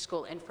elementary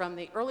school, and from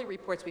the early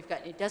reports we've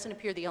gotten, it doesn't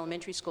appear the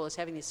elementary school is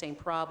having the same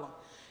problem.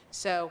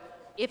 So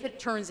if it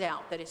turns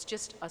out that it's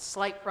just a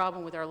slight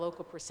problem with our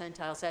local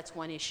percentiles, that's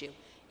one issue.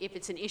 If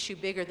it's an issue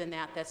bigger than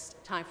that, that's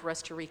time for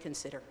us to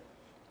reconsider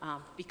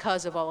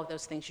because of all of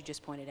those things you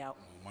just pointed out.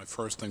 My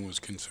first thing was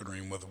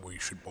considering whether we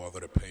should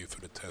bother to pay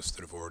for the tests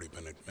that have already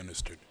been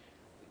administered.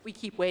 We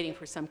keep waiting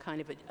for some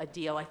kind of a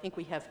deal. I think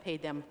we have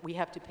paid them. We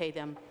have to pay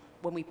them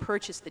when we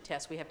purchase the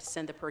test. We have to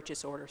send the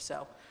purchase order.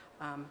 So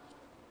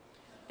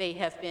they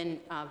have been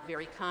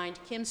very kind.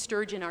 Kim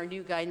Sturgeon, our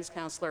new guidance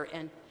counselor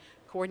and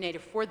coordinator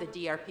for the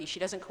DRP, she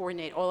doesn't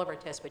coordinate all of our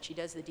tests, but she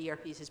does the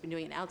DRPs, has been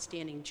doing an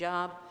outstanding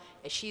job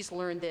as she's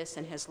learned this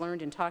and has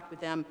learned and talked with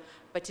them.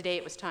 But today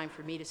it was time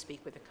for me to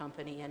speak with the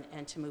company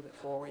and to move it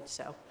forward.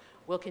 So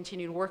we'll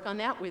continue to work on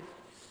that with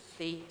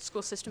the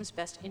school system's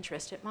best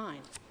interest at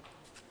mind.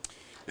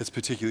 It's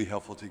particularly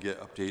helpful to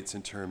get updates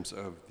in terms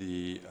of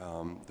the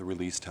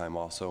release time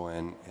also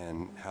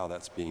and how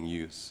that's being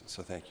used.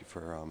 So thank you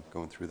for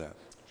going through that.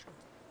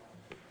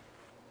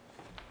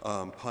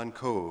 Sure. Pond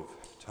Cove,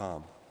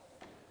 Tom.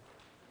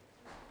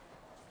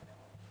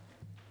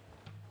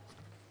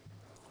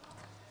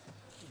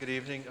 Good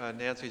evening.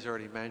 Nancy's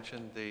already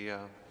mentioned the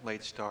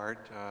late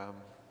start.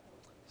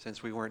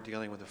 Since we weren't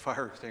dealing with the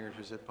fire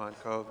extinguishers at Pond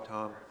Cove,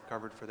 Tom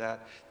covered for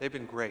that. They've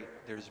been great.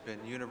 There's been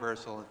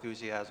universal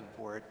enthusiasm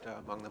for it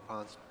among the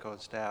Pond Cove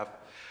staff.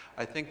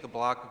 I think the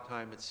block of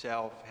time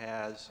itself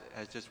has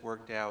just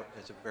worked out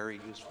as a very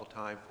useful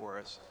time for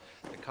us.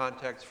 The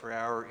context for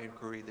our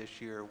inquiry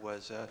this year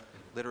was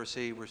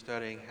literacy. We're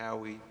studying how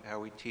we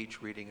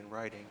teach reading and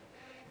writing.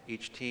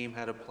 Each team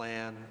had a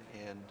plan,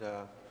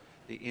 and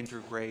the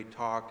intergrade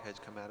talk has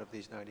come out of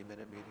these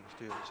 90-minute meetings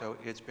too. So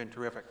it's been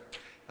terrific.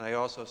 And I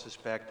also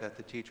suspect that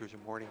the teachers are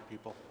morning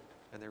people,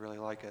 and they really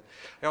like it.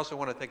 I also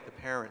want to thank the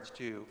parents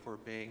too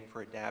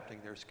for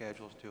adapting their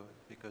schedules to it,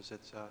 because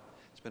it's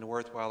been a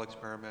worthwhile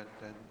experiment,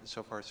 and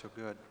so far so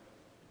good.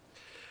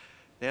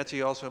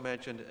 Nancy also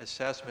mentioned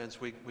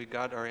assessments. We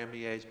got our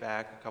MBAs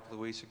back a couple of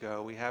weeks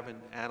ago. We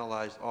haven't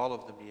analyzed all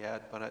of them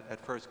yet, but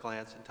at first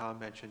glance, and Tom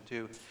mentioned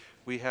too,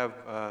 we have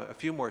a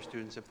few more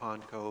students at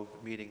Pond Cove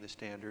meeting the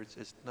standards.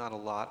 It's not a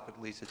lot, but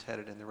at least it's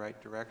headed in the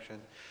right direction.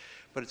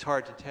 But it's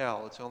hard to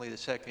tell. It's only the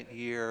second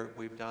year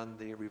we've done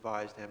the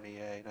revised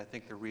MEA, and I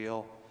think the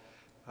really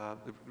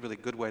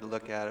good way to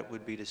look at it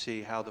would be to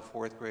see how the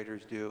fourth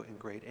graders do in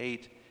grade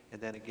 8,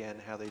 and then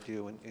again how they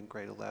do in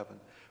grade 11.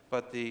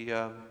 But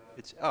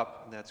it's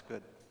up, and that's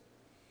good.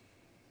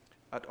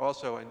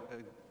 Also, I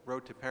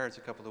wrote to parents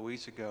a couple of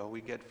weeks ago. We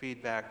get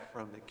feedback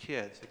from the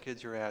kids. The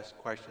kids are asked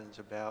questions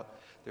about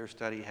their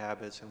study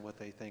habits and what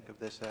they think of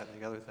this, that, and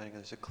the other thing. And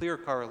there's a clear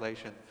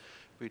correlation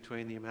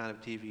between the amount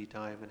of TV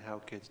time and how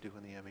kids do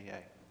in the MEA.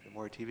 The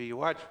more TV you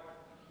watch,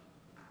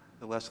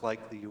 the less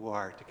likely you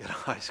are to get a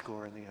high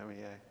score in the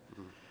MEA.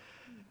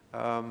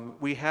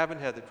 We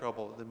haven't had the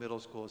trouble the middle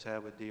schools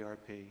have with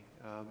DRP,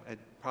 and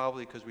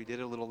probably because we did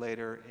it a little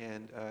later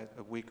and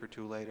a week or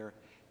two later,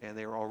 and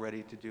they were all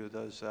ready to do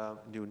those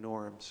new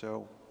norms.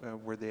 So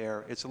we're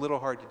there. It's a little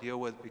hard to deal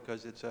with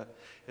because it's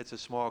a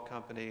small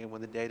company, and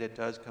when the data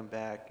does come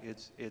back,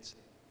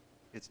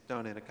 it's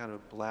done in a kind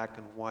of black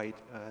and white,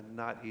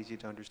 not easy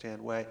to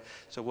understand way.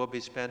 So we'll be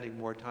spending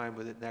more time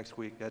with it next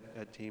week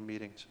at team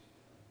meetings.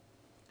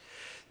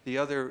 The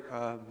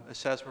other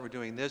assessment we're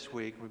doing this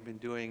week, we've been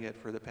doing it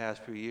for the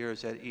past few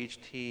years, that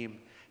each team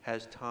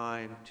has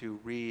time to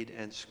read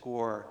and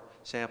score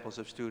samples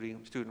of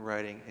student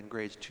writing in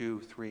grades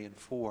 2, 3, and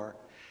 4.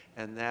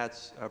 And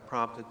that's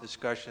prompted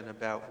discussion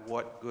about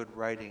what good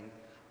writing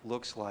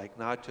looks like,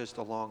 not just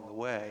along the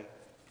way,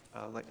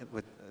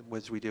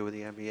 as we do with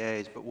the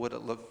MBAs, but what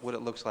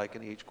it looks like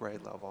in each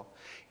grade level.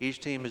 Each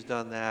team has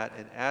done that,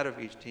 and out of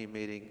each team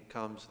meeting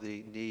comes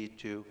the need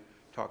to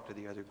talk to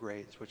the other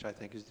grades, which I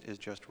think is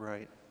just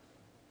right.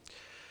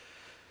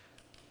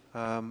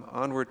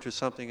 Onward to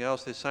something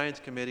else. The Science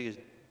Committee is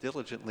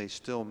diligently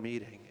still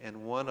meeting,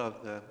 and one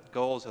of the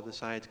goals of the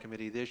Science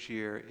Committee this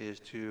year is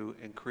to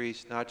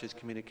increase not just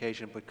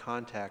communication but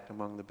contact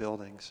among the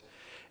buildings.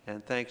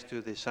 And thanks to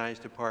the science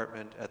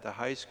department at the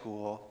high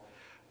school,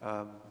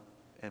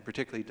 and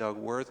particularly Doug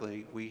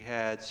Worthley, we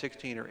had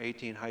 16 or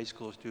 18 high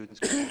school students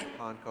come to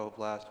Pond Cove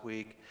last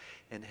week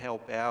and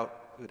help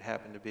out would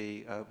happen to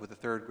be with a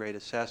third grade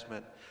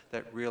assessment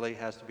that really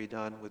has to be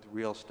done with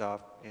real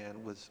stuff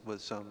and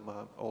with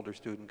some older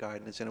student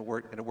guidance, and it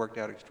worked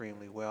out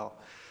extremely well.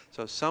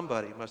 So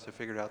somebody must have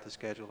figured out the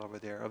schedule over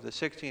there. Of the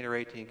 16 or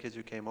 18 kids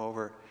who came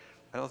over,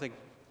 I don't think,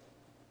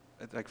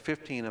 like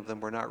 15 of them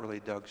were not really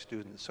Doug's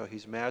students. So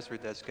he's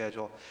mastered that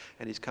schedule,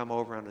 and he's come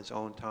over on his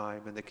own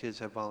time, and the kids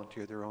have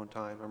volunteered their own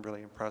time. I'm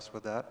really impressed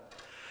with that.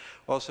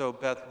 Also,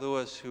 Beth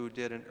Lewis, who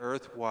did an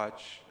Earth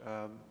Watch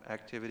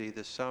activity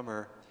this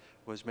summer,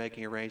 was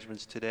making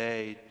arrangements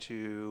today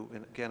to,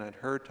 and again on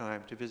her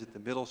time, to visit the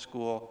middle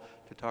school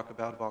to talk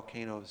about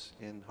volcanoes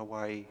in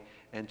Hawaii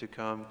and to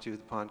come to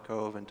the Pond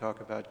Cove and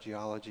talk about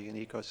geology and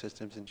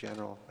ecosystems in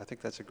general. I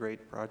think that's a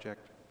great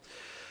project.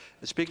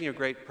 Speaking of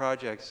great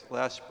projects,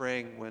 last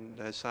spring when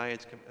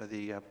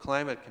the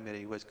Climate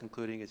Committee was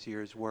concluding its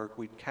year's work,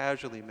 we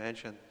casually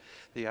mentioned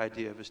the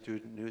idea of a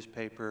student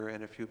newspaper,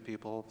 and a few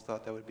people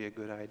thought that would be a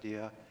good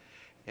idea.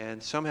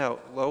 And somehow,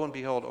 lo and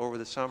behold, over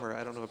the summer,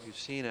 I don't know if you've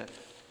seen it,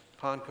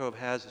 Pond Cove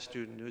has a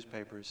student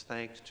newspapers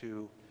thanks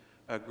to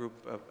a group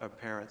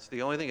of parents.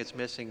 The only thing it's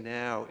missing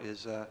now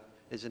is a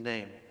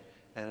name.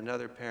 And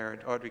another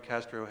parent, Audrey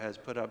Castro, has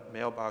put up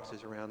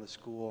mailboxes around the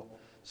school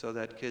so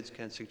that kids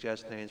can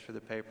suggest names for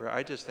the paper.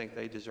 I just think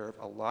they deserve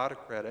a lot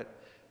of credit.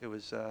 It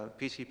was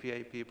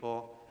PCPA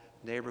people,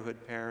 neighborhood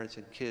parents,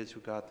 and kids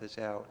who got this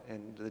out.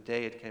 And the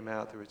day it came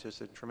out, there was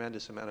just a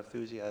tremendous amount of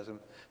enthusiasm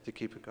to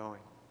keep it going.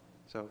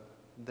 So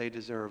they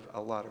deserve a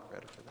lot of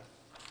credit for that.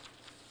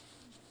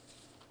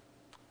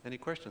 Any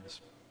questions?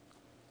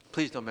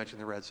 Please don't mention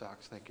the Red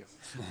Sox. Thank you.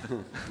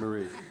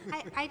 Marie.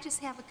 I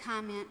just have a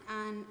comment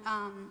on,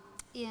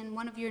 in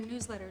one of your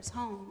newsletters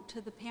home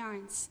to the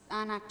parents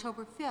on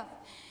October 5th,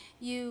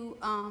 you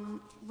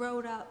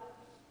wrote up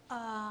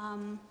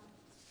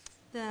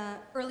the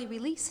early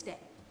release day,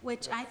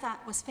 which I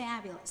thought was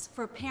fabulous,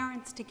 for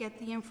parents to get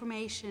the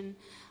information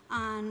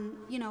on,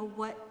 you know,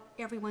 what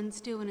everyone's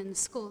doing in the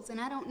schools.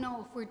 And I don't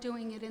know if we're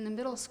doing it in the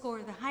middle school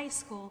or the high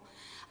school,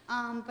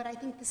 but I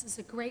think this is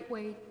a great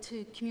way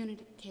to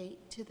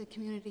communicate to the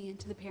community and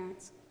to the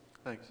parents.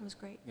 Thanks. It was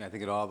great. Yeah, I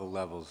think at all the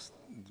levels,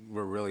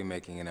 we're really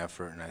making an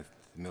effort, and the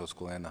middle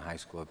school and the high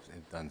school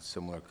have done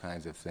similar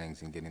kinds of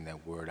things in getting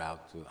that word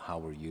out to how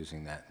we're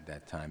using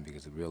that time,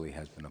 because it really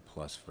has been a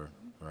plus for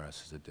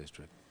us as a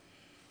district.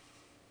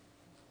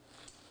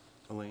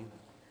 Elaine?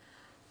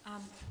 I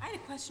had a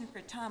question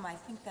for Tom. I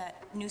think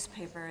that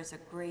newspaper is a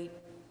great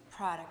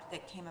product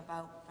that came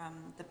about from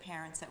the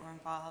parents that were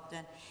involved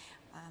in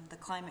the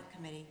Climate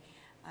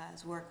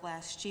Committee's work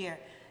last year.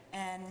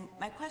 And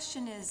my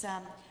question is,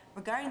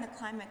 regarding the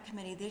Climate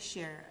Committee this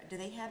year, do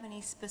they have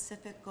any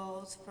specific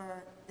goals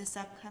for this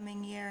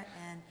upcoming year?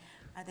 And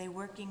are they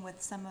working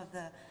with some of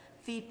the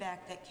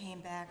feedback that came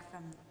back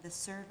from the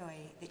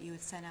survey that you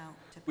had sent out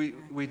to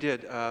parents? We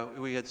did.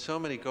 We had so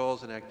many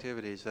goals and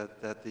activities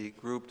that the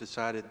group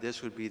decided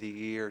this would be the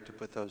year to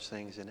put those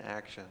things in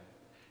action.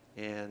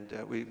 And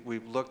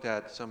we've looked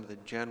at some of the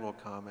general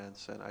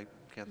comments, and I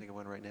can't think of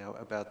one right now,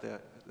 about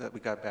that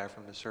we got back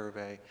from the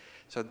survey.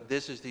 So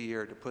this is the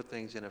year to put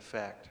things in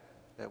effect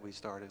that we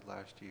started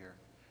last year.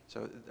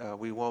 So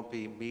we won't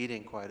be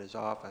meeting quite as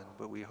often,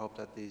 but we hope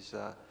that these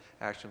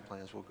action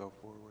plans will go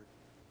forward.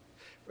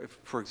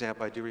 For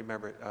example, I do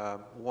remember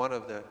one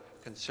of the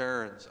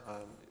concerns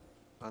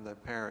on the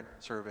parent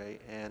survey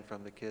and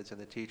from the kids and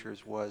the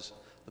teachers was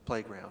the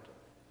playground.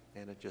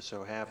 And it just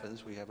so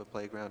happens we have a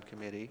playground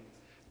committee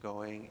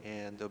going,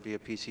 and there'll be a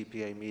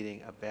PCPA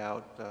meeting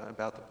about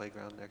the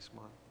playground next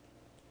month.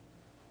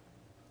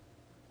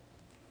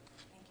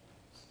 Thank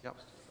you. Yep.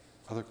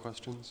 Other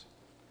questions?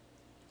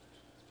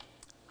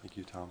 Thank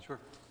you, Tom. Sure.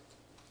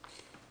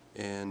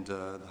 And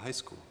the high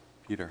school,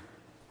 Peter.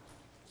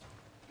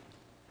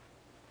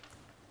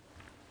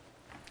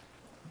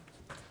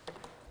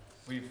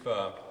 We've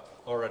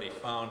already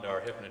found our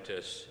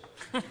hypnotist.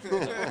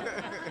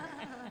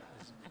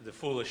 The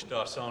foolish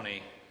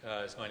Dawsoni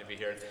is going to be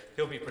here.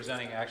 He'll be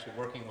presenting, actually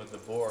working with the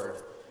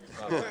board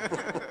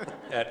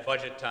at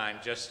budget time,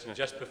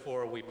 just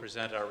before we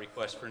present our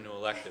request for new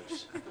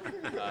electives.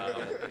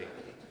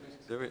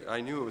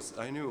 I knew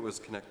it was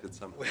connected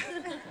somehow. We're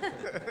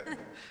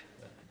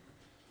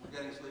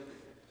getting sleepy.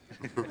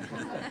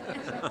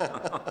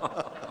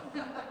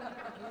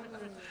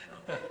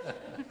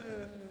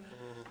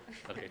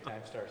 Okay,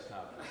 time starts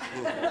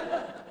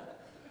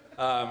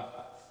now.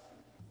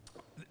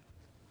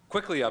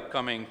 Quickly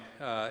upcoming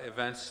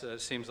events, it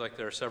seems like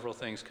there are several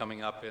things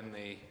coming up in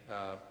the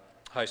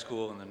high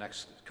school in the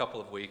next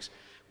couple of weeks.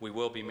 We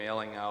will be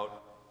mailing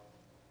out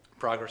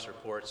progress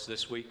reports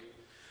this week.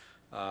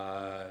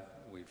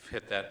 We've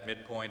hit that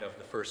midpoint of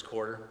the first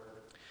quarter,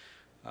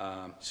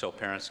 so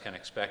parents can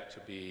expect to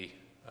be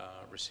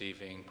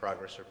receiving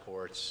progress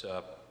reports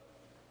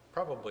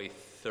probably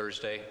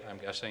Thursday, I'm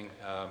guessing.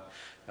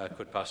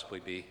 Could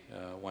possibly be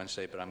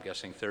Wednesday, but I'm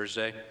guessing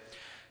Thursday.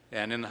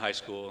 And in the high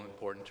school,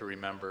 important to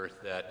remember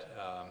that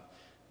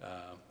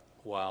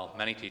while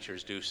many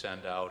teachers do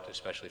send out,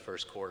 especially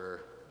first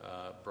quarter,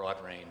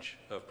 broad range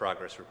of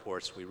progress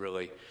reports, we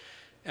really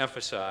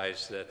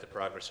emphasize that the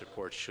progress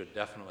reports should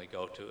definitely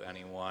go to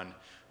anyone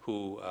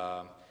who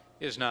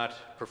is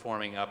not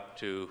performing up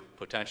to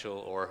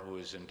potential or who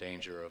is in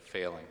danger of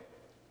failing.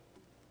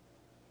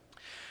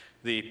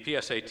 The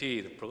PSAT,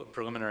 the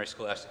Preliminary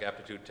Scholastic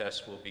Aptitude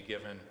Test, will be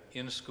given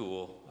in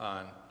school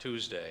on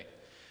Tuesday.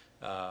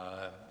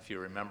 If you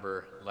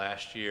remember,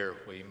 last year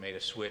we made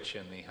a switch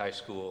in the high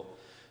school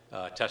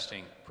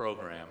testing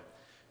program.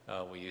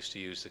 We used to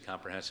use the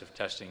comprehensive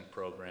testing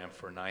program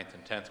for 9th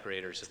and 10th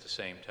graders at the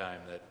same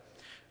time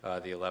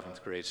that the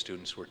 11th grade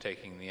students were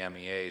taking the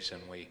MEAs,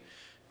 and we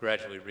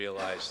gradually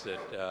realized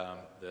that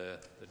the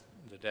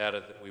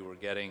data that we were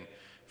getting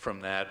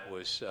from that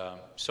was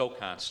so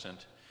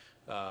constant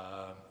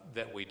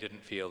that we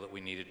didn't feel that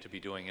we needed to be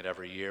doing it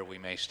every year. We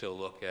may still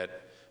look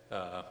at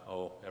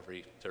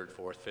every third,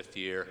 fourth, fifth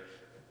year,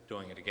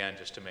 doing it again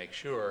just to make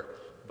sure,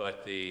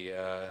 but the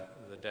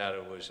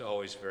data was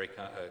always very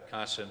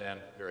constant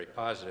and very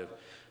positive,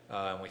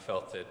 and we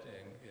felt that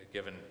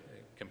given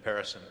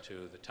comparison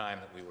to the time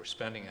that we were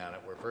spending on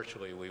it, where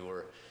virtually we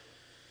were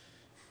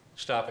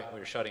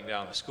shutting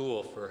down the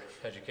school for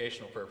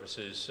educational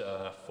purposes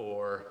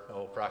for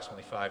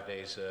approximately 5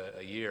 days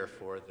a year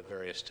for the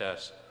various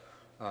tests.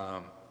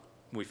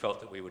 We felt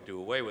that we would do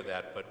away with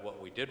that, but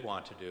what we did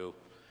want to do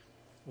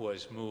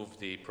was move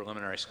the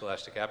preliminary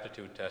scholastic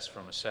aptitude test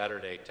from a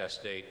Saturday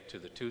test date to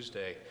the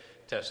Tuesday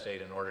test date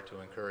in order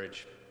to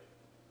encourage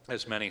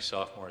as many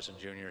sophomores and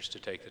juniors to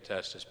take the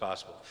test as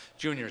possible.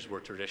 Juniors were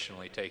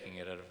traditionally taking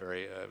it at a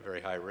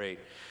very high rate,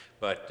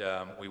 but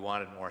we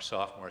wanted more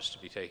sophomores to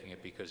be taking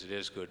it because it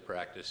is good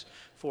practice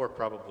for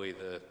probably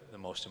the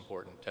most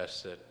important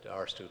test that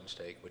our students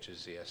take, which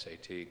is the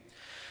SAT.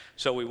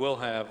 So we will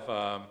have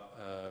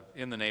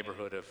in the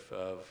neighborhood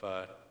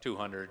of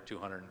 200,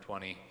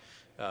 220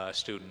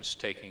 students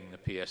taking the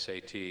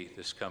PSAT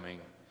this coming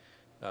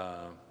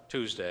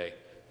Tuesday.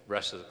 The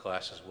rest of the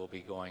classes will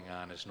be going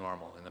on as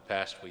normal. In the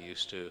past, we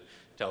used to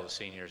tell the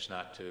seniors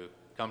not to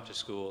come to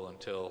school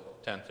until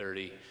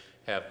 10:30,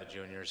 have the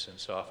juniors and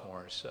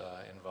sophomores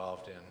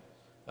involved in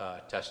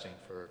testing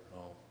for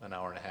an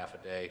hour and a half a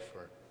day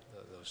for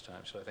those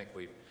times. So I think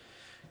we've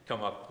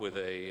come up with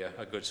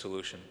a good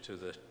solution to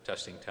the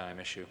testing time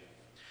issue.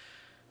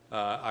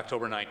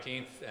 October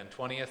 19th and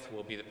 20th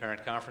will be the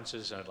parent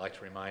conferences, and I'd like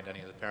to remind any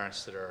of the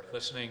parents that are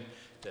listening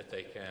that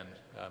they can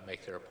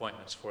make their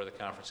appointments for the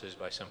conferences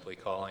by simply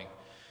calling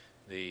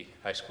the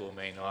high school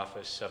main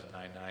office,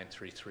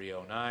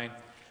 799-3309,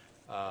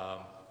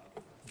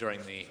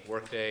 during the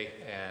workday,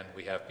 and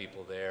we have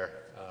people there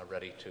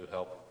ready to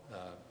help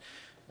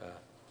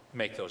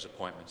make those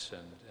appointments.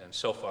 And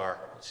so far,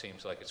 it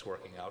seems like it's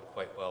working out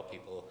quite well.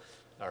 People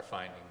are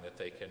finding that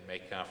they can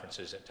make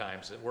conferences at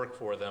times that work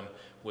for them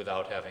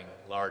without having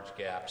large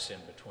gaps in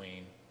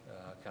between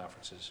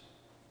conferences.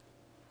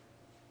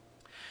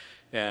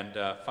 And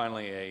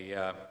finally,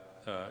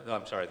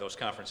 I'm sorry, those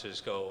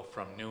conferences go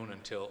from noon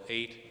until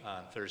 8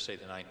 on Thursday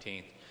the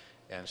 19th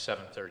and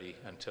 7:30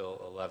 until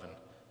 11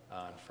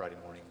 on Friday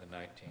morning the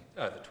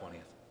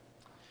 20th.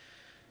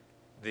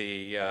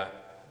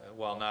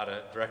 While not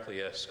directly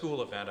a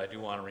school event, I do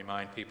want to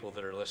remind people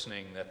that are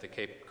listening that the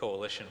Cape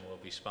Coalition will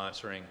be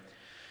sponsoring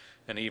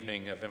an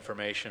evening of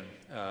information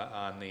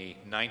on the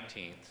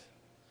 19th,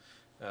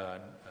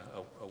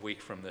 a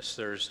week from this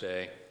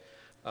Thursday,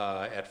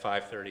 at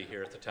 5:30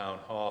 here at the Town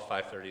Hall.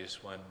 5:30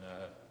 is when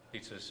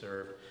pizza is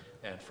served,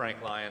 and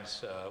Frank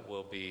Lyons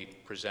will be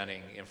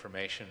presenting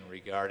information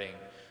regarding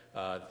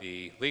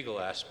the legal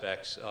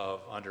aspects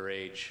of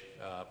underage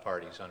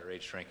parties,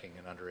 underage drinking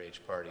and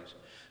underage parties.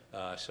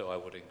 So I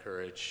would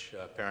encourage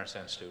parents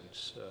and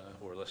students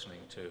who are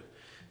listening to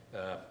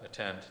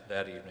attend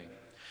that evening.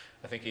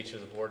 I think each of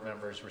the board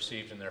members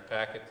received in their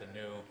packet the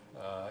new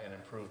and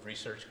improved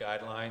research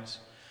guidelines.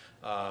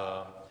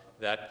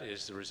 That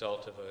is the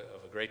result of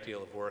a great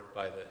deal of work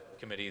by the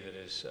committee that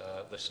is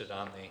listed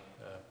on the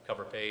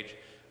cover page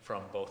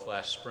from both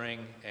last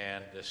spring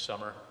and this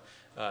summer.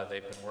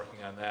 They've been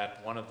working on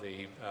that. One of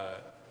the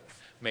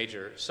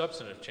major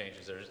substantive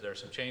changes, there are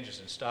some changes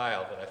in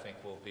style that I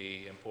think will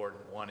be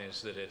important. One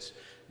is that it's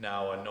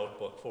now a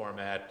notebook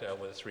format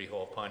with a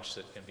 3-hole punch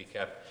that can be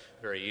kept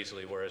very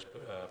easily, whereas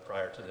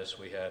prior to this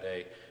we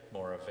had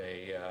more of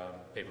a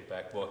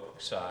paperback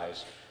book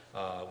size,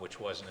 which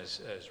wasn't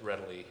as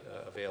readily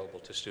available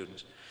to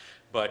students.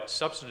 But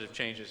substantive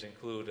changes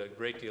include a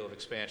great deal of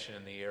expansion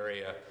in the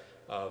area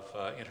of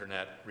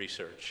internet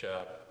research,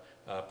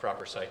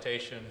 proper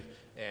citation,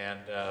 and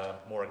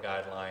more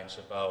guidelines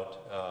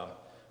about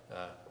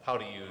how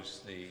to use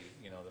the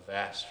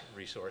vast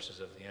resources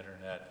of the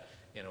internet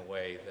in a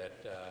way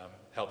that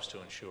helps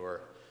to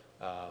ensure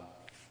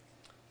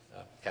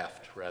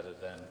heft rather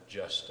than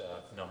just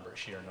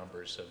sheer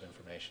numbers of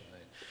information.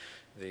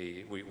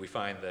 We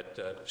find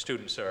that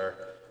students are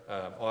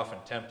often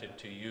tempted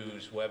to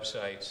use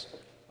websites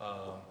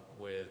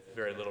with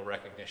very little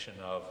recognition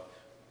of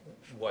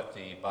what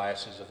the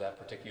biases of that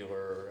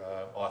particular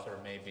author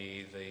may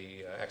be,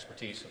 the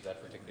expertise of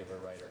that particular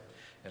writer,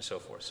 and so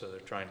forth. So they're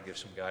trying to give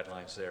some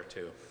guidelines there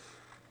too.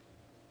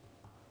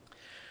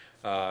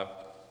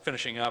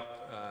 Finishing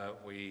up,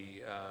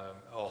 we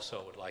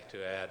also would like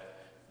to add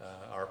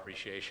our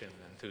appreciation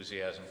and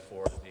enthusiasm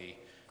for the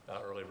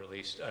early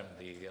release,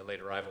 the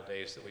late arrival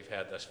days that we've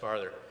had thus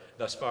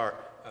far.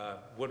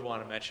 Would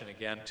want to mention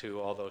again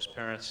to all those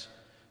parents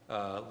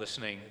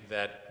listening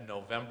that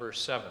November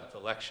 7th,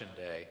 Election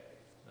Day,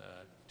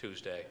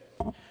 Tuesday,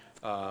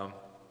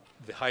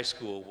 the high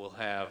school will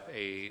have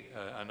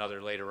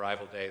another late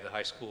arrival day. The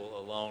high school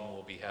alone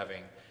will be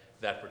having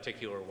that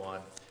particular one.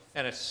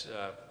 And it's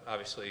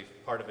obviously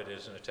part of it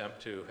is an attempt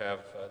to have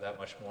that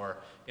much more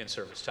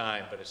in-service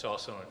time, but it's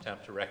also an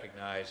attempt to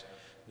recognize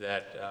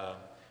that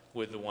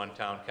with the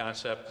one-town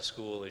concept,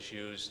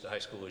 the high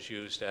school is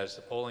used as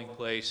the polling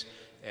place,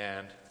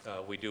 and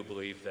we do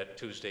believe that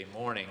Tuesday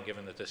morning,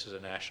 given that this is a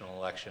national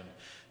election,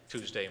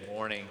 Tuesday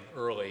morning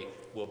early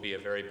will be a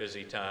very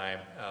busy time.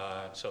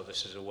 So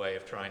this is a way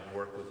of trying to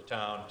work with the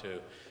town to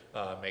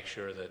make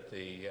sure that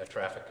the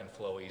traffic can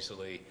flow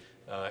easily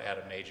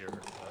at a major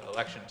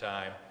election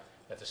time,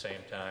 at the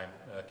same time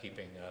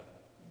keeping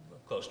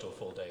close to a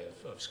full day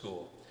of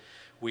school.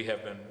 We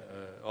have been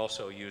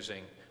also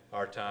using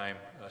our time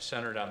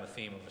centered on the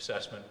theme of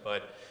assessment,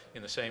 but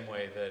in the same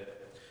way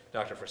that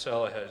Dr.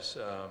 Frisella has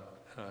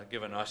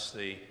given us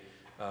the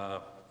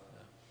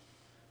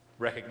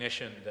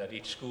recognition that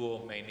each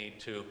school may need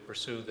to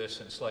pursue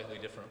this in slightly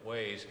different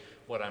ways,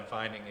 what I'm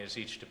finding is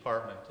each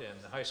department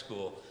in the high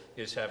school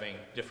is having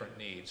different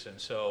needs. And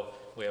so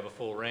we have a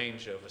full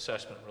range of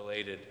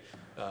assessment-related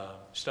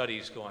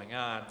studies going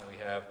on. We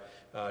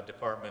have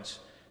departments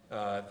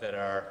that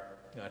are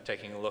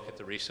taking a look at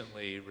the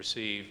recently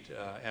received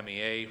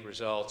MEA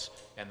results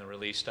and the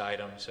released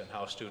items and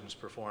how students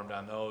performed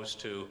on those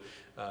to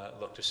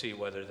look to see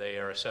whether they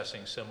are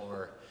assessing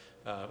similar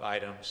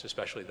items,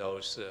 especially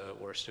those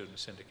where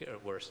students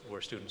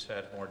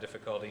had more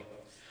difficulty.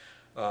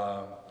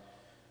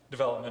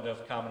 Development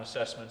of common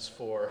assessments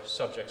for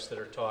subjects that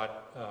are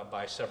taught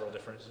by several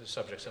different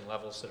subjects and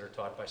levels that are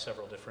taught by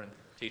several different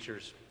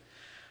teachers.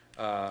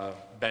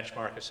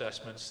 Benchmark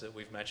assessments that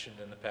we've mentioned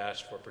in the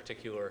past for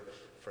particular,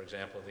 for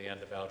example, the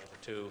end of Algebra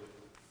 2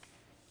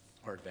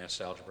 or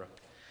Advanced Algebra.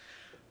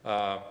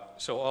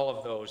 So all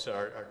of those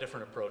are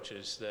different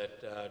approaches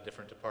that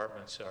different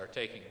departments are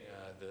taking.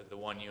 The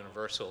one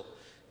universal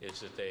is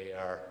that they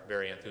are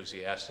very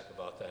enthusiastic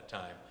about that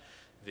time.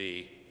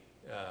 The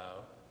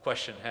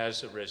question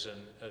has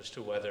arisen as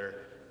to whether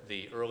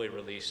the early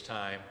release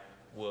time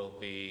will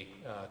be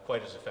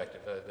quite as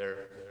effective.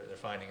 They're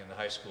finding in the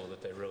high school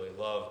that they really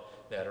love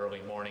that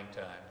early morning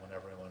time when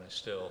everyone is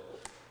still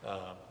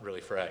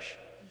really fresh.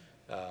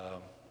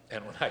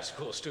 And when high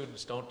school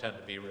students don't tend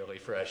to be really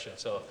fresh, and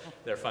so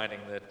they're finding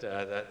that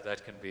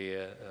that can be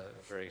a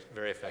very,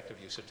 very effective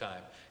use of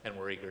time. And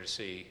we're eager to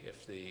see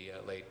if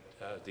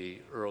the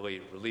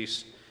early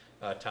release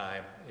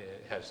time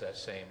has that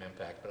same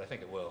impact. But I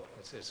think it will.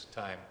 It's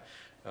time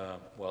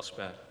well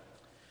spent,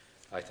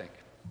 I think.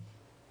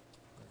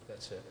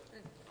 That's it.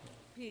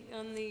 Pete,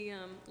 on the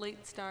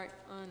late start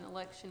on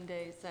election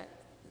day, is that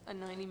a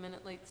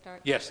 90-minute late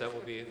start? Yes, that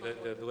will be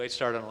the late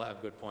start on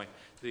good point.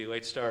 The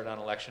late start on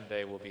election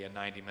day will be a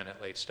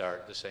 90-minute late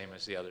start, the same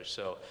as the others.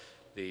 So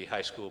the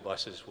high school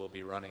buses will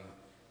be running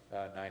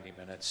 90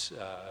 minutes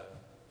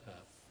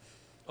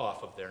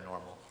off of their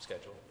normal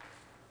schedule.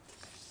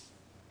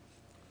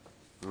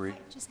 Marie? I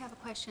just have a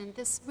question.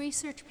 This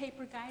research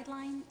paper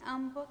guideline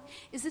book,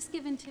 is this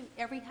given to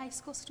every high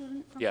school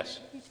student? From Yes.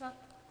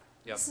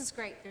 Yep. This is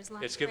great. There's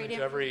lots It's of great given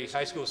to every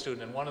high school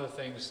student, and one of the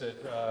things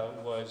that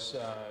was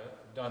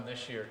done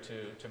this year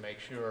to make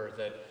sure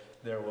that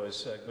there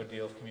was a good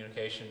deal of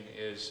communication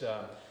is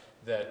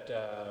that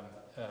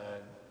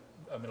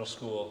a middle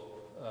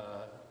school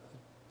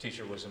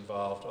teacher was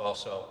involved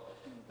also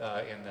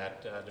in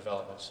that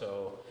development.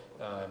 So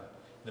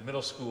the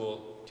middle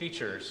school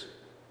teachers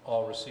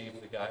all receive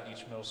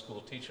each middle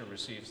school teacher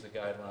receives the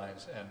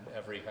guidelines, and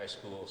every high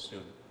school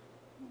student.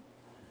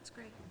 That's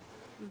great.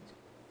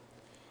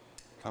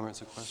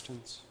 Comments or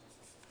questions?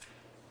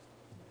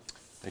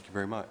 Thank you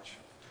very much.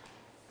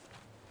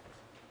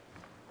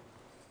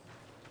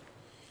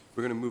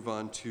 We're going to move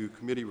on to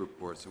committee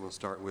reports, and we'll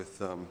start with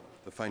the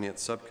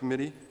Finance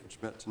Subcommittee, which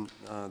met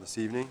this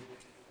evening.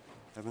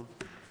 Evan?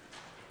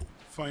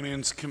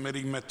 Finance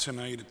Committee met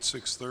tonight at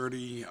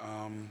 6:30.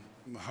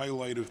 The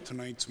highlight of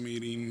tonight's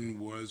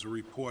meeting was a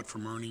report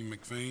from Ernie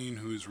McVeigh,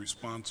 who is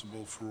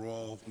responsible for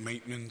all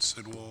maintenance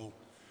at all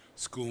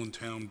school and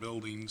town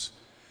buildings,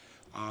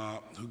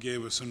 who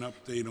gave us an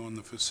update on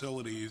the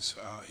facilities.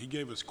 He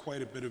gave us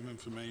quite a bit of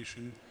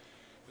information,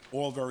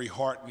 all very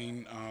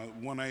heartening.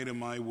 One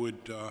item I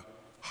would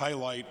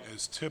highlight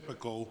as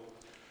typical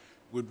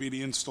would be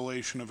the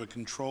installation of a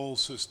control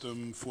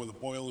system for the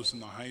boilers in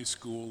the high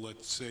school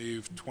that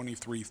saved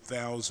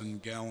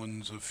 23,000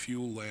 gallons of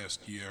fuel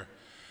last year.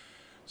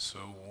 So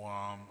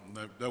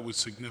that was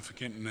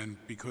significant, and then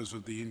because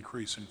of the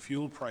increase in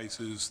fuel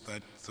prices,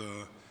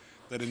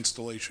 that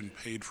installation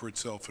paid for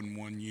itself in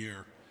 1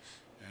 year,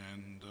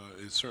 and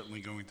is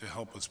certainly going to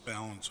help us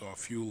balance our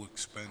fuel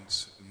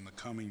expense in the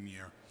coming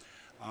year.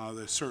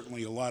 There's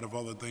certainly a lot of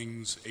other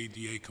things,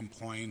 ADA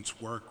compliance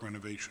work,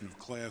 renovation of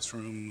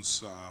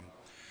classrooms,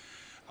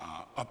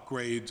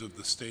 upgrades of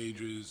the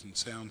stages and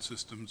sound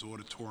systems,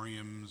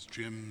 auditoriums,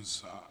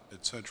 gyms,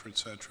 et cetera,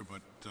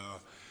 but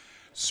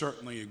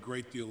certainly a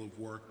great deal of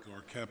work.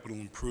 Our capital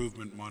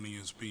improvement money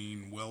is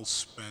being well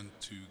spent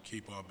to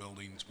keep our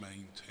buildings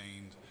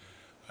maintained.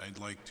 I'd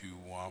like to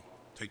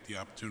take the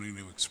opportunity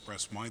to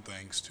express my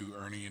thanks to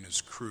Ernie and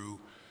his crew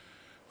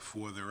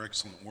for their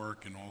excellent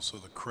work and also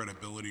the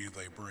credibility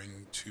they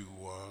bring to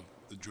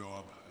the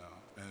job,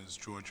 as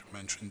George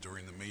mentioned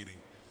during the meeting.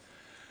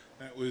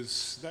 That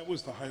was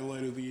the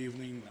highlight of the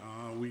evening.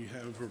 We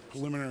have a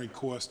preliminary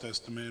cost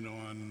estimate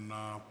on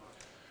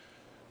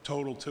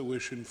total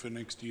tuition for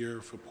next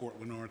year for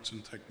Portland Arts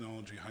and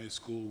Technology High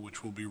School,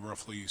 which will be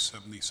roughly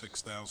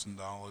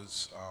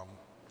 $76,000.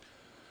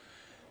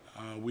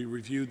 We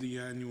reviewed the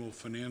annual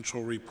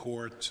financial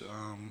report.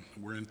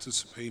 We're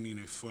anticipating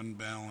a fund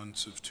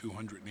balance of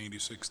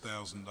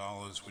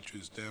 $286,000, which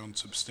is down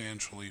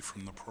substantially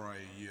from the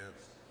prior year.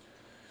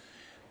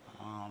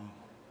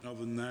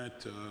 Other than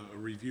that,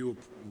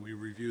 we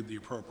reviewed the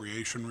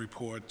appropriation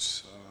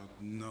reports,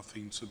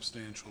 nothing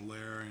substantial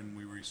there, and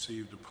we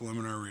received a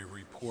preliminary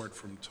report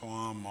from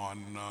Tom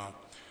on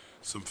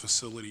some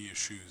facility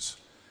issues.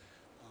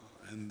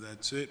 And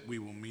that's it. We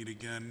will meet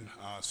again,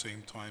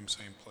 same time,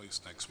 same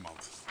place next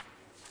month.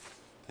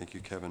 Thank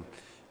you, Kevin.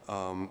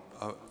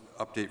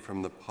 Update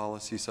from the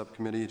policy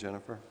subcommittee,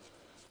 Jennifer?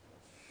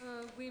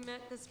 We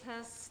met this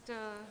past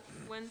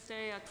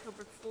Wednesday,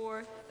 October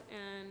 4th,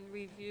 and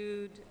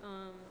reviewed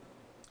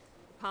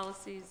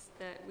policies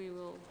that we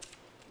will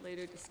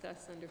later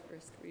discuss under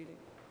first reading.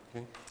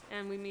 Okay.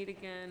 And we meet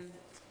again,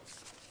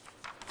 let's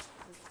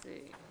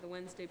see, the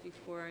Wednesday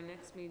before our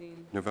next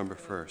meeting. November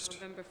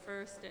 1st. November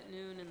 1st at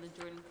noon in the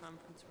Jordan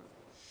Conference Room.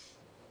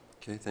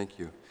 Okay, thank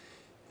you.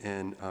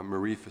 And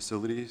Marie,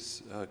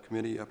 Facilities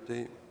Committee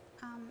update?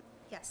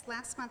 Yes,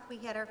 last month we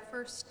had our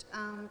first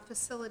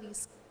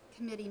facilities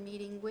committee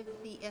meeting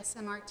with the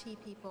SMRT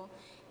people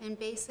and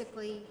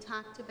basically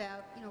talked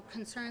about,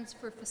 concerns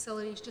for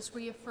facilities, just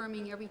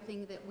reaffirming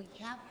everything that we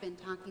have been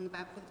talking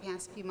about for the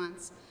past few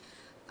months.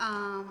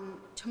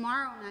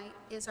 Tomorrow night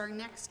is our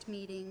next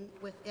meeting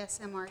with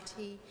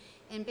SMRT,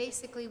 and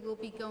basically we'll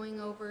be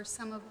going over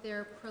some of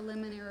their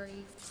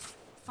preliminary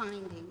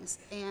findings,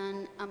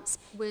 and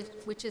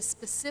which is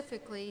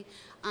specifically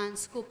on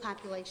school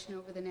population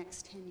over the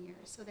next 10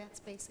 years. So that's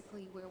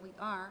basically where we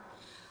are.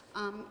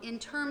 In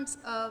terms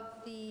of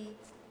the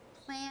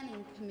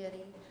planning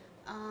committee,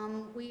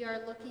 we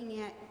are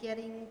looking at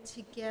getting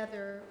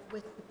together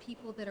with the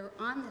people that are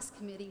on this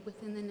committee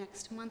within the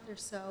next month or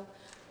so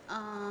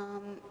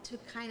to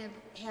kind of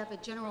have a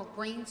general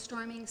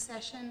brainstorming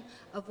session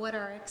of what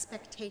our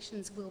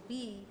expectations will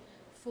be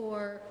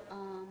for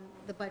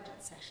the budget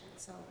session.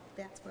 So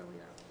that's where we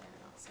are with that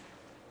also.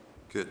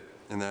 Good.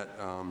 And that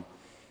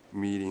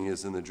meeting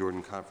is in the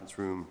Jordan Conference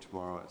Room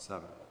tomorrow at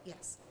 7?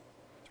 Yes.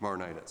 Tomorrow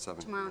night at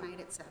 7? Tomorrow night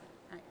at 7,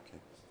 right. Okay.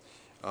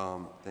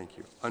 Thank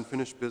you.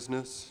 Unfinished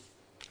business?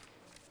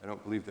 I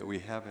don't believe that we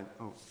haven't.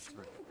 Oh, sorry. Can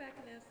I go back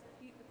and ask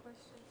Pete a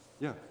question?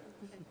 Yeah.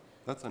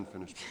 That's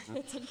unfinished business.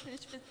 That's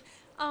unfinished business.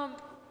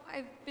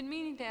 I've been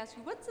meaning to ask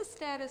you, what's the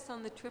status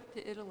on the trip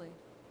to Italy?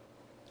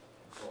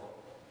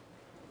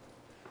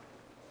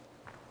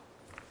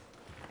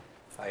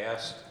 I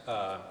asked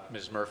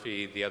Ms.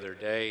 Murphy the other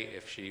day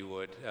if she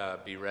would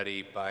be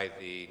ready by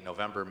the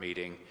November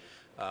meeting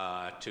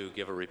to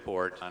give a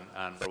report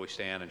on where we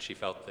stand, and she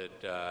felt that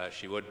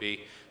she would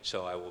be,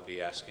 so I will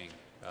be asking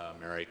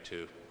Mary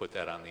to put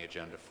that on the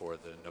agenda for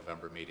the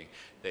November meeting.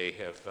 They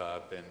have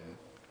been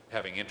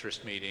having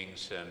interest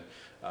meetings, and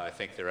I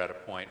think they're at a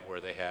point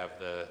where they have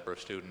the number of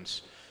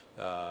students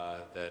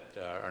that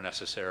are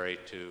necessary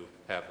to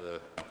have the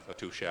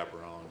 2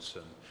 chaperones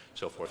and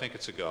so forth. I think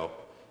it's a go.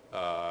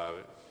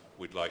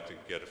 We'd like to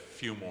get a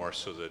few more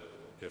so that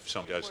if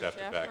somebody does have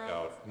to back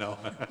out. No,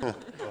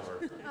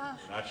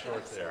 not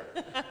short there.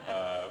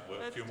 A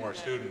few more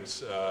students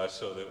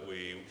so that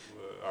we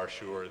are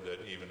sure that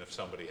even if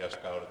somebody has to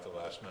back out at the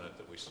last minute,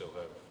 that we still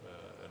have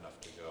enough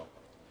to go.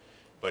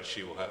 But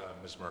she will have,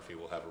 Ms. Murphy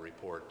will have a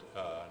report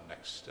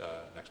next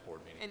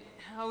board meeting. And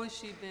how has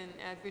she been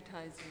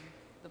advertising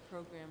the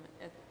program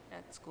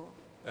at school?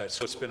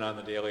 So it's been on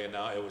the daily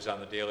it was on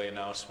the daily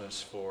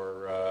announcements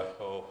for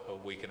a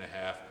week and a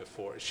half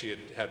before. She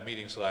had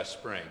meetings last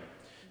spring,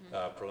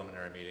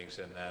 preliminary meetings,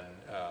 and then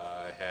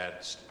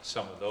had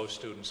some of those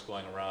students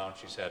going around.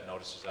 She's had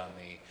notices on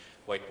the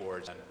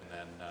whiteboards, and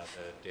then the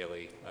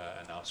daily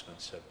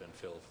announcements have been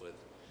filled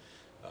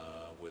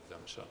with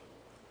them. So.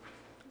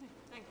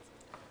 Thanks.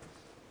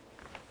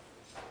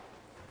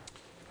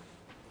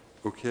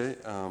 Okay,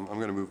 I'm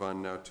going to move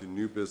on now to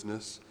new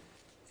business.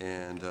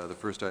 And the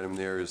first item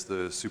there is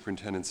the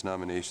superintendent's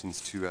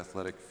nominations to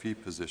athletic fee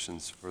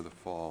positions for the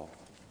fall.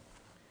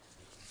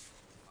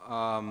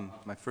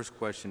 My first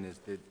question is,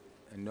 I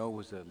know it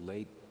was a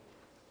late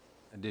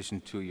addition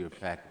to your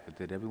packet, but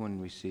did everyone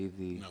receive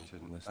the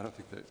list? I don't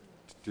think that,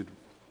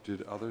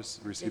 did others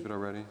receive it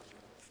already?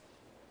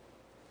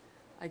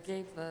 I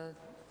gave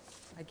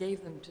I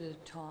gave them to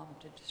Tom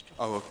to distribute.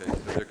 Oh, okay, so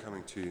they're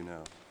coming to you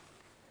now.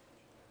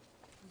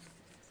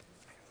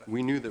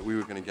 We knew that we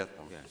were going to get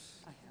them. Yes.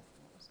 I have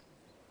those.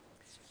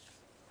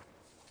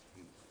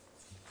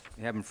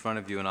 You have in front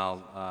of you, and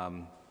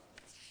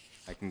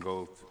I can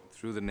go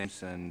through the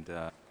names, and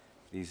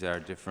these are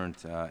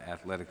different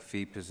athletic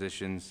fee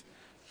positions.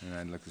 And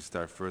I'd like to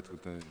start first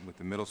with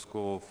the middle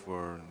school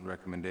for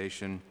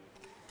recommendation.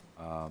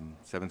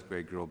 7th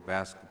grade girl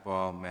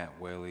basketball, Matt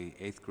Whaley,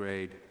 8th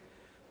grade.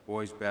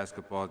 Boys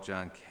basketball,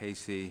 John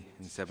Casey,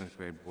 and 7th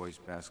grade boys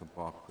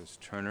basketball, Chris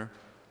Turner.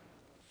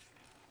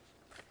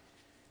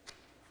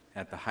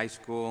 At the high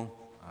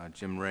school,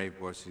 Jim Ray,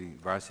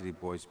 varsity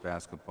boys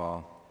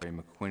basketball, Ray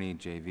McQuinney,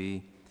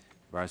 JV,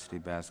 varsity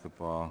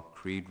basketball,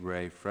 Creed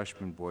Ray,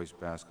 freshman boys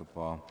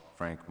basketball,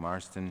 Frank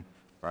Marston,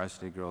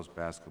 varsity girls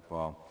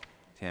basketball,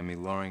 Tammy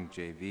Loring,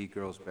 JV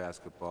girls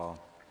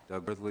basketball,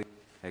 Doug Ridley,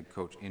 head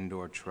coach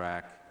indoor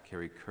track,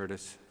 Kerry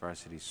Curtis,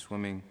 varsity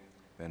swimming,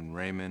 Ben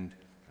Raymond,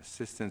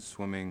 assistant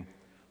swimming,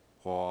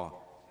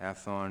 Paul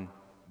Hathorn,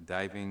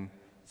 diving,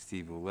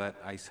 Steve Ouellette,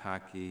 ice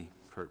hockey,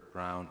 Kurt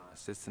Brown,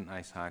 assistant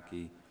ice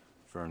hockey,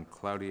 Fern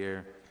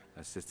Cloutier,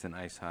 assistant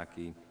ice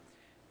hockey,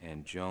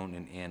 and Joan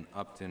and Ann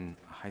Upton,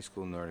 high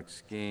school Nordic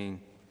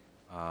skiing,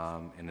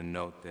 and a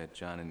note that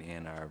John and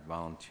Ann are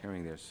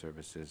volunteering their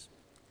services.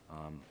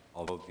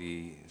 Although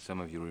some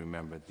of you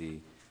remember the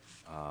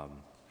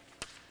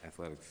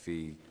athletic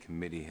fee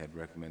committee had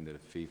recommended a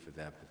fee for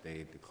that, but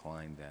they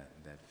declined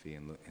that fee,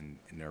 and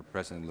they're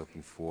presently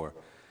looking for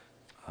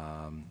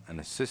an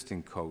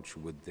assistant coach who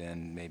would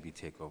then maybe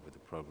take over the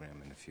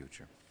program in the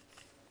future.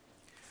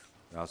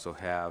 We also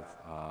have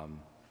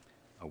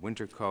a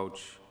winter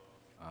coach,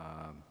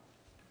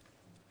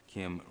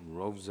 Kim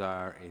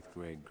Rovzar, 8th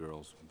grade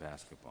girls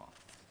basketball.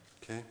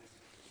 Okay.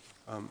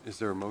 Is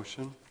there a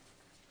motion?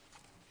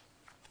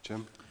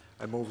 Jim?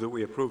 I move that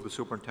we approve the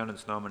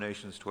superintendent's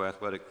nominations to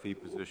athletic fee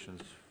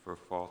positions for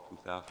fall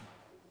 2000.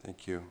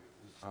 Thank you.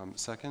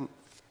 Second?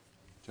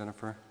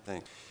 Jennifer?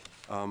 Thanks.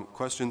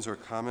 Questions or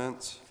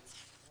comments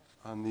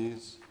on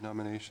these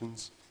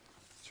nominations?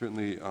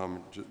 Certainly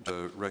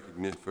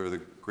recognition for the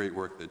great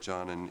work that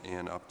John and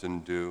Ann Upton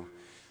do,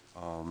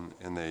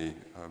 and they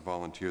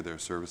volunteer their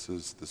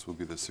services. This will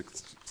be the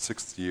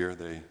sixth year.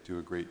 They do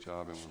a great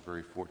job, and we're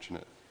very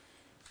fortunate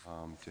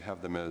to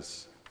have them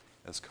as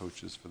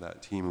coaches for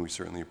that team, and we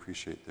certainly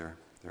appreciate their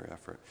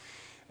effort.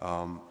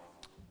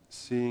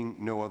 Seeing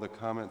no other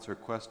comments or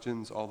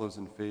questions, all those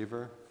in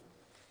favor?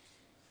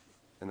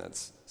 And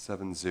that's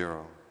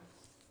 7-0.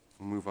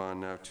 We'll move on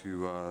now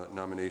to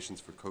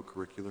nominations for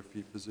co-curricular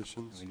fee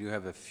positions. We do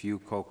have a few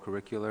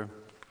co-curricular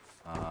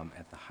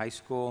at the high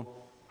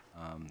school.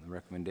 The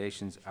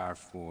recommendations are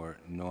for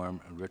Norm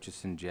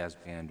Richardson, Jazz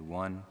Band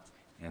 1,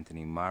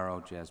 Anthony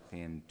Morrow, Jazz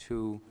Band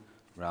 2,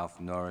 Ralph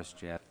Norris,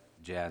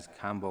 Jazz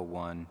Combo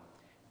 1,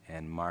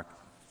 and Mark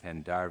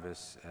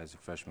Pendarvis as a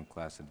freshman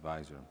class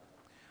advisor.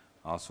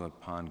 Also at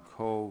Pond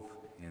Cove,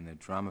 in the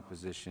drama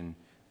position,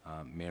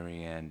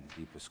 Marianne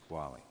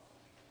DiPasquale.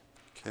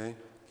 Okay.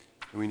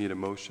 We need a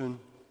motion.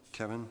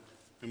 Kevin?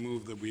 I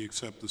move that we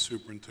accept the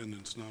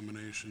superintendent's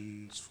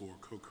nominations for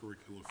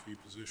co-curricular fee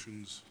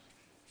positions.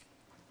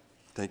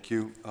 Thank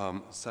you.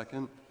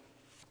 Second?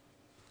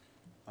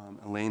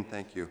 Elaine,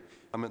 thank you.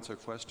 Comments or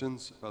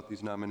questions about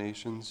these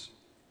nominations?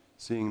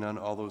 Seeing none,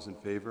 all those in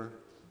favor?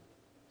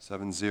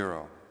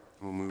 7-0.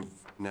 We'll move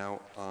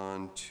now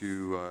on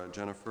to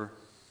Jennifer,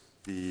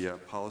 the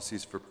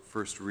policies for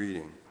first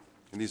reading.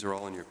 And these are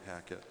all in your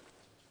packet.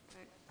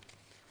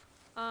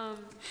 Right.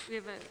 We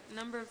have a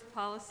number of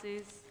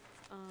policies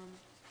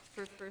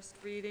for first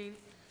reading.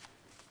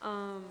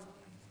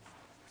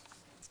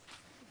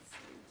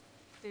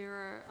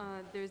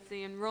 There's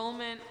the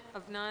enrollment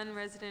of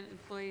non-resident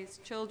employees'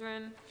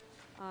 children.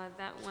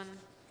 That one,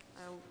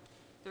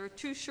 there are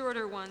two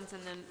shorter ones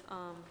and then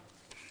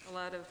a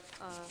lot of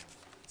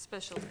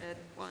special ed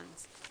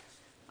ones.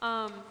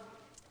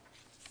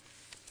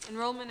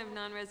 Enrollment of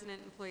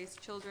non-resident employees'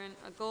 children.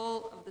 A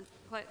goal of the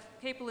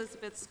Cape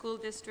Elizabeth School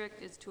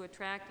District is to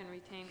attract and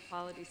retain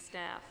quality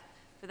staff.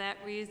 For that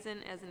reason,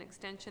 as an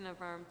extension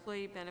of our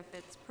employee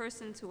benefits,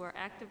 persons who are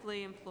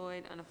actively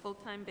employed on a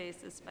full-time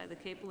basis by the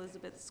Cape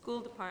Elizabeth School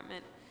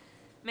Department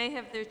may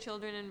have their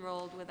children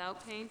enrolled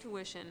without paying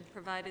tuition,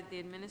 provided the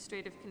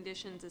administrative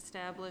conditions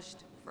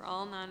established for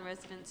all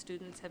non-resident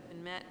students have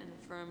been met and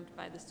affirmed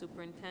by the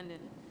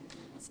superintendent.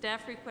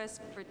 Staff requests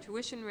for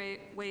tuition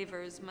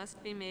waivers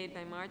must be made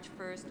by March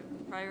 1st of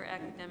the prior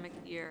academic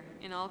year.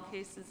 In all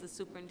cases, the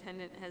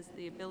superintendent has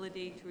the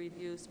ability to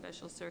review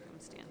special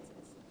circumstances.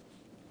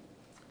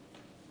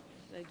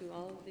 Should I do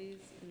all of these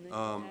in this pack,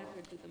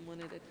 or do them one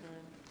at a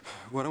time?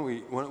 Why don't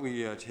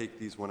we take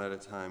these one at a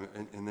time,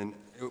 and then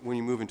when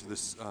you move into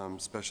this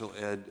special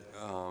ed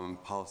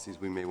policies,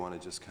 we may want to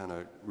just kind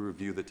of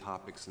review the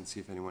topics and see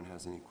if anyone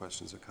has any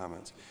questions or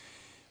comments.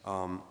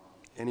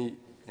 Any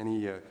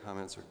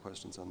comments or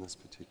questions on this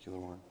particular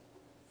one?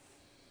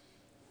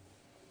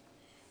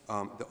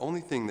 The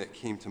only thing that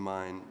came to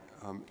mind,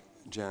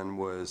 Jen,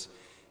 was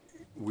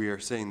we are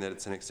saying that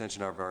it's an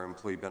extension of our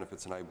employee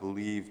benefits, and I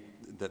believe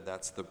that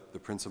that's the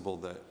principle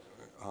that,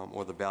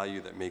 or the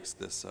value that makes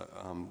this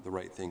the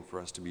right thing for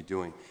us to be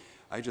doing.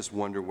 I just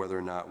wonder whether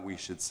or not we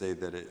should say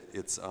that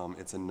it's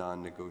a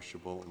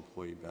non-negotiable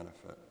employee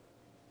benefit.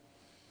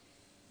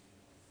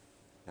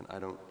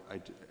 And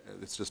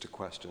it's just a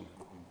question.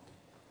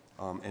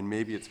 And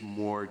maybe it's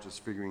more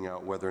just figuring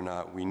out whether or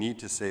not we need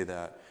to say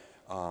that.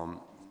 I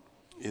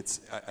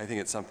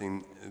think it's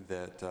something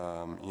that,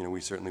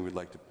 we certainly would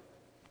like to,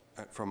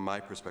 from my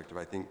perspective,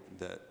 I think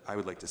that I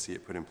would like to see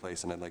it put in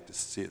place, and I'd like to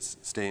see it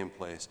stay in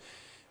place.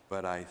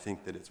 But I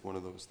think that it's one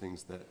of those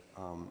things that,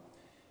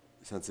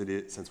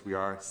 since we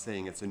are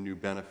saying it's a new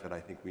benefit, I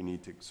think we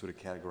need to sort of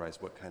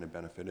categorize what kind of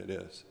benefit it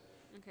is.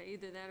 Okay,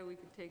 either that or we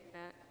could take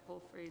that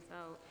whole phrase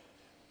out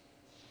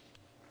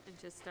and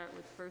just start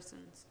with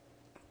persons.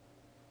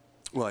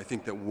 Well, I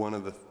think that one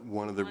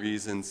of the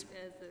reasons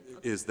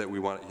is that we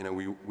want,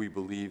 we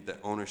believe that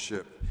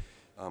ownership,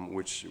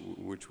 which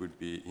would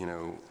be,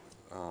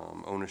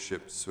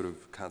 ownership sort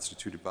of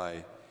constituted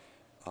by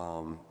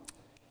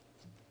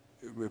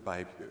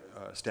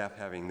staff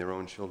having their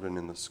own children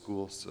in the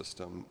school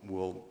system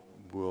will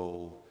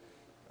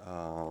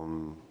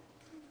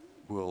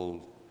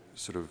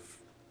sort of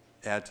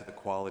add to the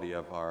quality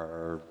of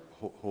our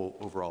whole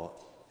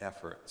overall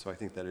effort. So I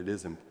think that it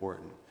is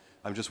important.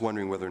 I'm just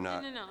wondering whether or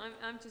not... No,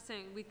 I'm just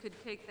saying we could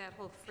take that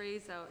whole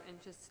phrase out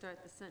and just start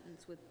the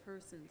sentence with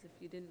persons if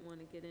you didn't want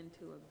to get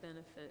into a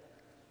benefit.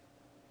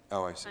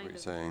 Oh, I see what you're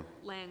saying.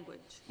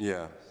 Language.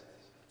 Yeah.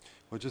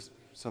 Well, just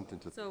something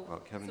to think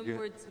about. Kevin, do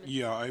you...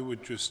 Yeah, I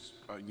would just,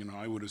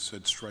 I would have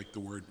said strike the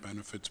word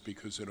benefits,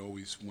 because it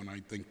always, when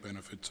I think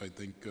benefits, I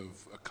think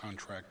of a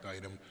contract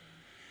item.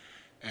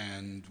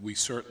 And we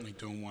certainly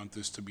don't want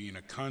this to be in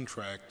a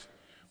contract,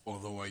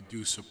 although I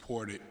do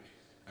support it.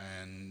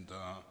 And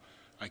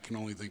I can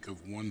only think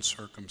of one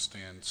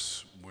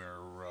circumstance where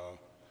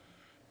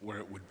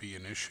it would be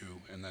an issue,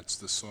 and that's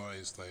the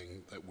size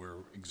thing that we're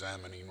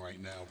examining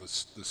right now, the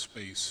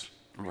space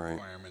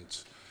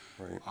requirements.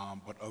 Right.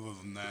 But other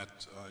than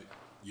that,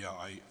 yeah,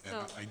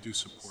 I do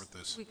support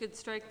this. We could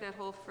strike that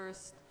whole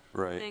first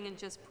thing and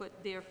just put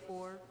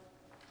therefore,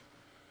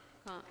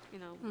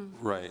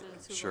 Right,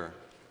 sure.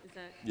 Is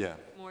that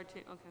more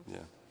okay. Yeah.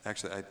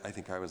 Actually, I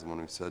think I was the one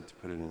who said to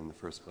put it in the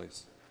first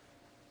place.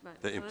 Right.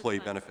 The employee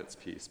benefits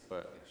piece,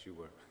 but... Yes, you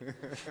were.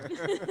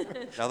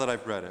 Now that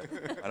I've read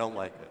it, I don't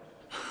like it.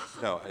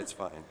 No, it's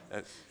fine.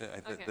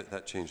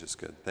 That change is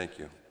good. Thank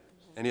you.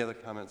 Any other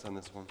comments on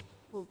this one?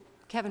 Well,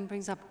 Kevin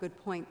brings up a good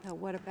point, though.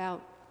 What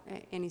about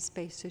any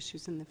space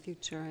issues in the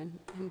future? And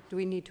do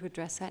we need to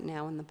address that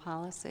now in the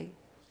policy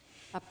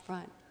up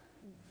front?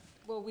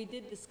 Well, we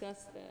did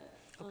discuss that.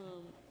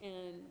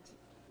 And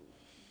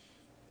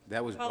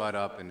that was brought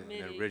up, and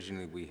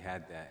originally we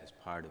had that as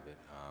part of it.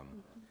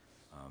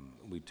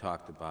 We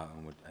talked about,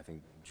 and what I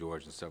think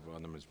George and several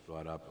others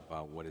brought up,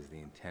 about what is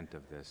the intent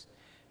of this.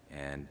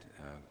 And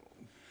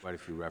quite a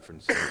few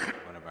references to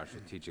one of our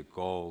strategic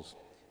goals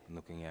in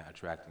looking at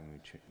attracting and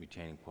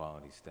retaining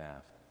quality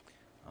staff.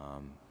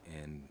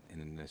 And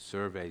in the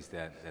surveys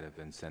that have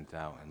been sent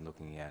out and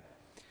looking at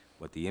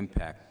what the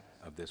impact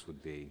of this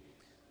would be,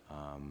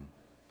 on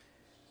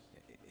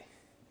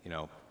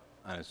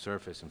a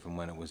surface and from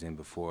when it was in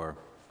before,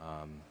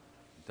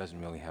 it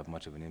doesn't really have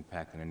much of an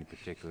impact on any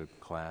particular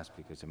class,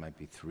 because there might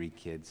be 3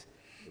 kids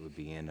that would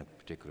be in a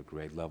particular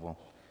grade level.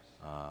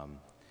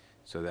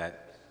 So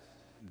that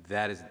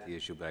isn't the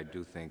issue, but I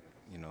do think,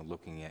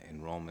 looking at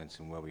enrollments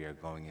and where we are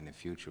going in the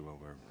future, where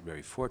we're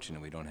very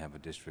fortunate we don't have a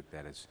district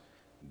that is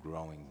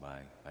growing by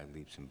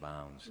leaps and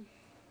bounds.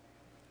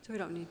 So we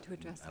don't need to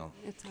address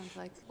it, it sounds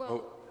like.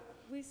 Well,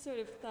 we sort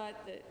of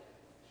thought that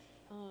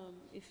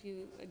if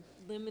you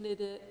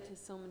limited it to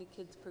so many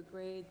kids per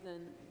grade,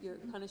 then you're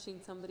punishing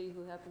somebody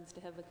who happens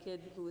to have a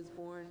kid who was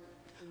born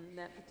in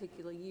that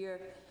particular year.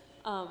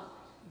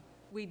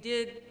 We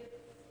did,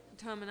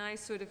 Tom and I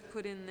sort of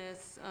put in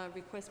this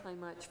request by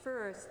March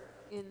 1st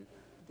in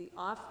the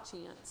off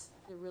chance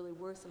there really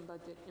were some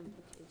budget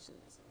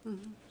implications.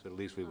 Mm-hmm. So at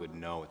least we would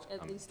know it's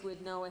coming. At least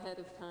we'd know ahead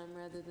of time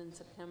rather than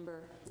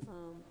September.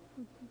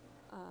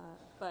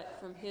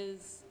 But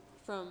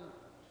from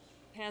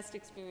past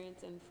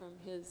experience and from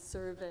his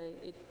survey,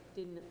 it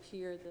didn't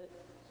appear that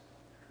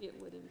it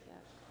would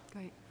impact.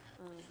 Great.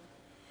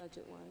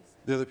 Budget-wise.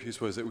 The other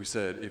piece was that we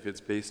said if it's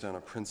based on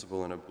a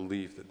principle and a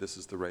belief that this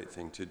is the right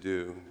thing to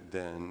do,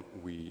 then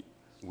we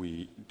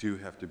do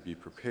have to be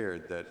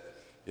prepared that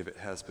if it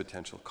has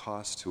potential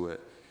cost to it,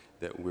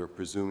 that we're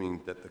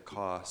presuming that the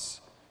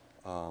costs,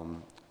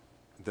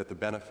 that the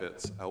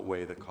benefits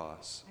outweigh the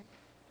costs.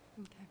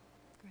 Okay,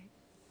 great.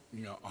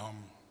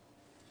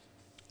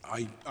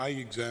 I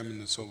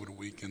examined this over the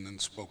weekend and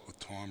spoke with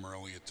Tom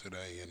earlier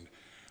today, and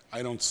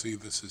I don't see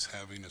this as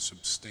having a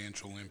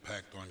substantial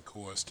impact on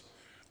cost.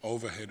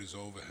 Overhead is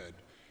overhead,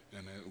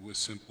 and it was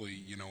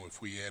simply,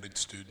 if we added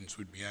students,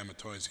 we'd be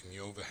amortizing the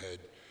overhead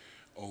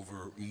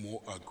over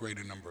a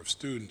greater number of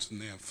students,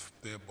 and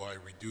thereby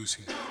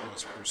reducing the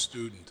cost per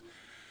student.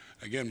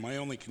 Again, my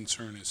only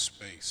concern is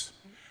space.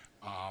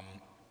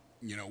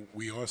 you know,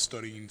 we are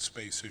studying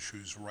space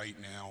issues right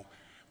now.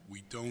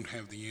 We don't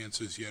have the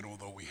answers yet,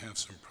 although we have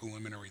some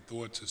preliminary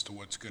thoughts as to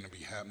what's going to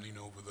be happening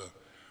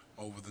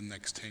over the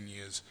next 10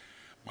 years.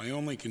 My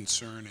only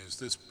concern is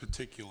this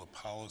particular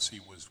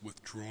policy was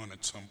withdrawn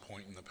at some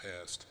point in the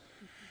past,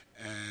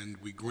 and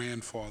we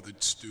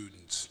grandfathered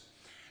students.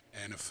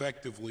 And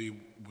effectively,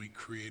 we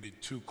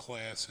created two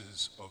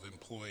classes of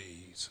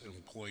employees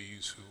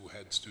who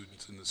had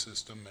students in the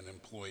system and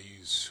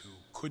employees who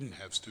couldn't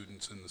have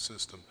students in the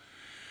system.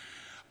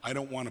 I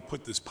don't want to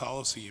put this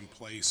policy in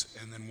place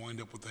and then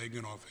wind up with egg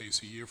in our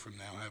face a year from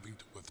now, having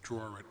to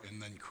withdraw it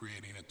and then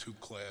creating a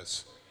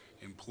two-class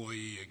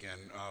employee again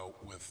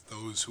with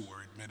those who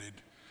were admitted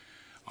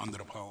under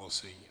the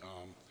policy,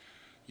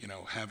 you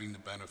know, having the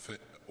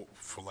benefit,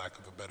 for lack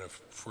of a better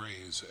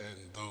phrase,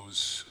 and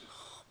those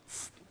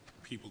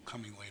people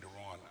coming later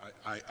on.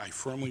 I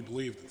firmly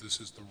believe that this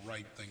is the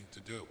right thing to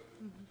do.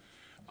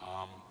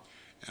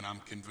 And I'm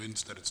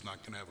convinced that it's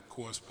not going to have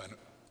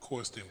a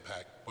cost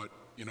impact, but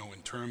you know,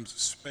 in terms of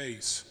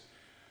space,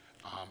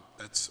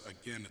 that's,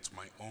 again, it's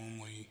my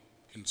only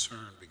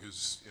concern,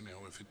 because, you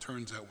know, if it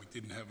turns out we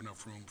didn't have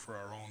enough room for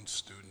our own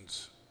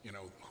students, you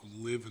know, who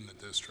live in the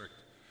district,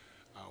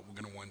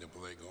 we're going to wind up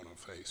with egg on our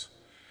face.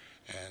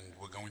 And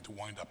we're going to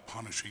wind up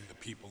punishing the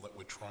people that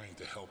we're trying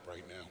to help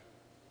right now.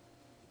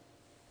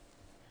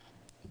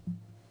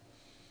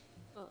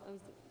 Well,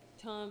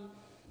 Tom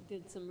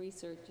did some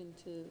research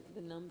into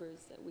the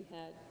numbers that we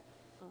had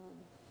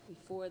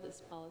before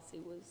this policy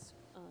was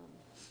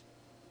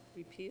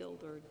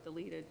repealed or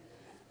deleted.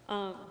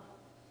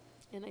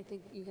 And I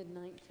think you had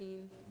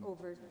 19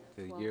 over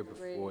 12 The year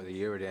before, grades, the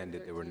year it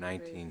ended, there were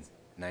 13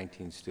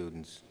 19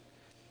 students,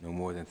 no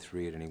more than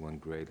 3 at any one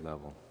grade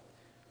level.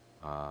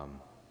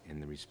 In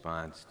the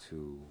response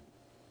to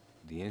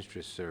the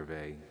interest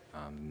survey,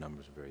 the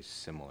numbers are very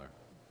similar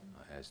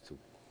as to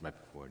right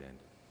before it ended.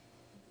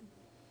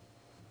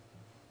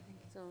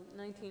 So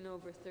 19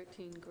 over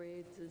 13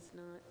 grades is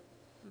not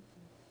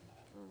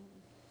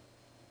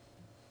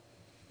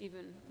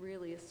even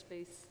really a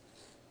space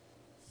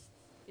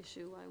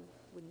issue, I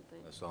wouldn't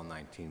think. That's all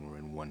 19 were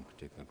in one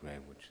particular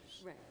grade, which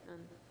is... Right,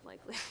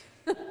 unlikely.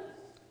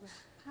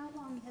 How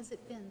long has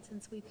it been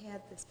since we've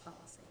had this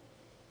policy?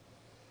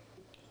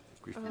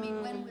 I I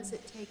mean, when was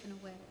it taken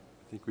away?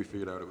 think we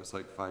figured out it was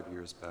like 5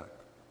 years back.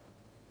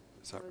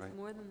 Is that It was right?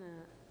 more than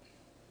that.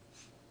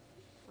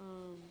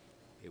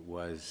 It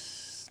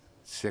was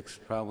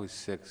probably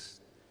six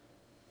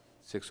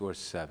or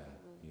 7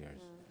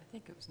 years. I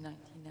think it was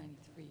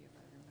 1993, if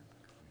I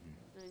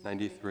remember.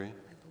 93?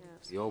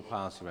 The old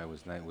policy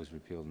was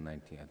repealed in I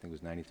think it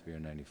was 93 or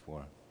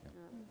 94.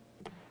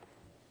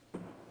 Yeah.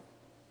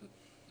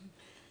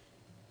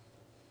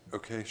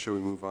 Okay, shall we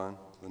move on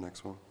to the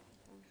next one?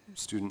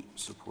 Student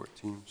support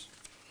teams.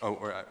 Oh,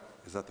 or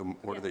is that the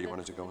order that you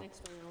wanted to go in? That's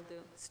the next one I'll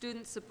do.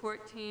 Student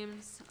support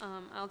teams,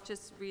 I'll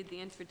just read the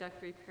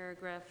introductory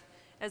paragraph.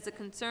 As a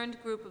concerned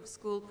group of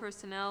school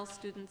personnel,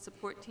 student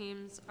support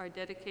teams are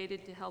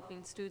dedicated to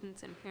helping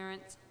students and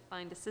parents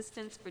find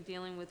assistance for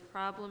dealing with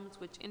problems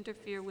which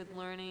interfere with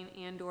learning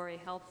and/or a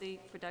healthy,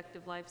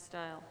 productive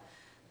lifestyle.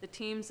 The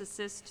teams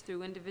assist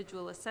through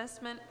individual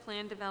assessment,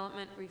 plan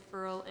development,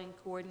 referral, and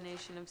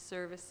coordination of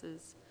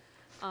services.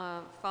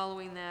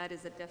 Following that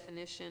is a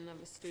definition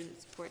of a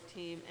student support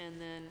team, and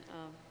then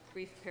a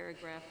brief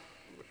paragraph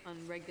on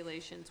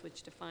regulations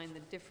which define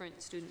the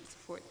different student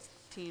support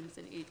teams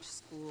in each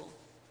school.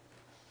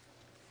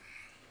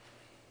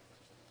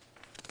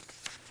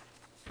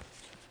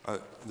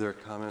 There are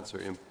comments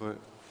or input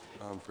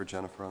for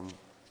Jennifer on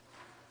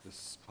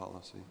this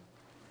policy?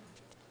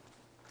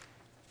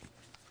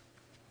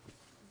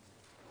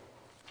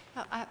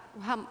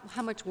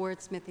 How much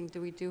wordsmithing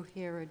do we do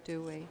here, or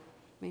do we? I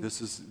mean,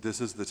 This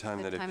is the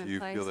time that time if and you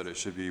place? feel that it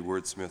should be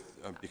wordsmith,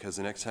 because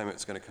the next time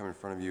it's going to come in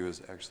front of you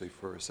is actually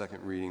for a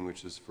second reading,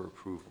 which is for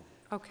approval.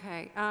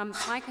 Okay.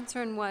 My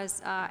concern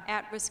was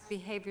at-risk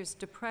behaviors.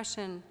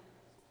 Depression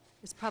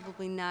is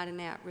probably not an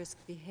at-risk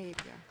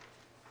behavior.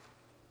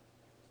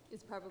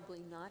 It's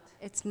probably not.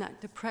 It's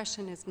not.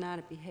 Depression is not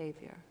a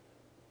behavior.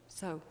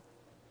 So,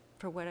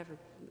 for whatever,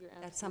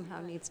 that somehow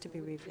needs to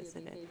be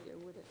revisited. Behavior,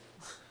 would it?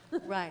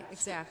 Right.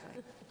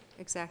 Exactly.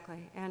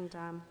 Exactly. And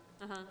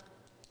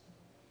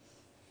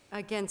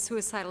again,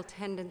 suicidal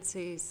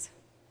tendencies.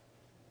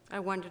 I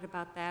wondered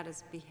about that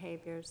as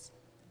behaviors.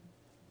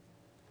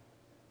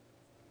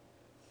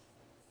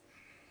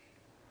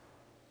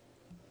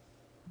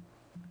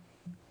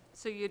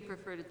 So you'd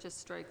prefer to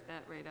just strike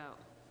that right out?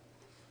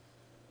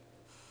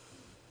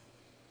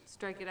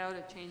 Strike it out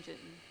or change it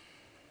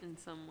in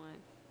some way?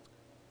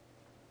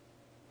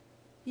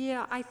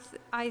 Yeah,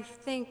 I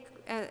think,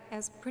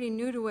 as pretty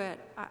new to it,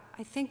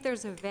 I think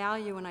there's a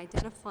value in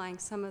identifying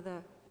some of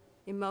the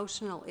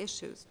emotional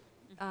issues,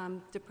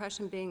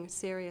 depression being a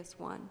serious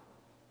one.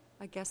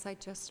 I guess I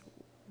just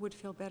would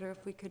feel better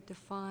if we could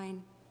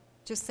define,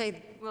 just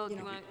say, Well, do you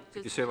you know, want Could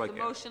you just say like-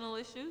 emotional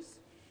issues?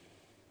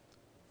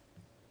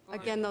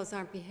 again, those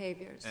aren't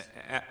behaviors.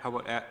 How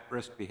about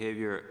at-risk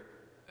behavior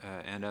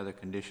and other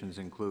conditions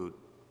include?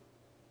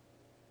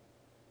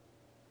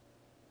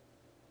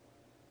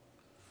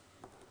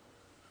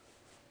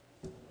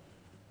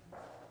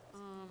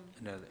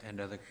 And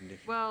other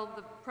conditions. Well,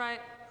 the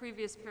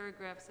previous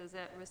paragraph says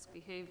at-risk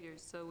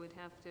behaviors, so we'd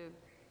have to,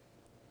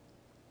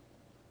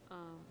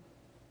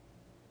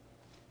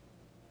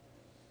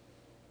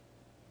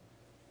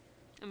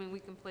 I mean, we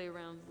can play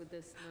around with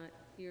this, not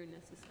here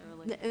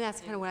necessarily. And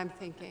that's kind of what I'm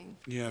thinking.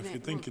 Yeah, if And you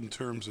it think won't- in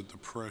terms of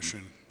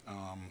depression,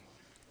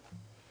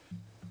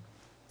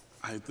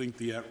 I think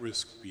the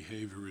at-risk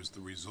behavior is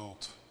the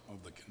result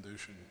of the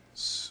condition.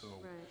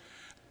 So,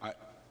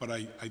 but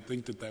I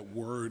think that that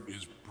word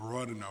is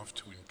broad enough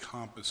to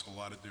encompass a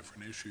lot of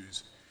different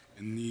issues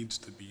and needs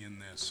to be in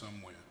there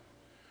somewhere.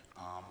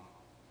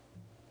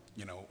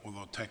 You know,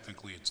 although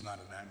technically it's not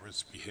an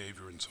at-risk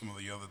behavior, and some of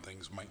the other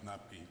things might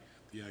not be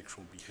the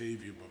actual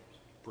behavior, but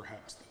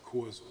perhaps the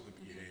cause of the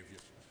behavior.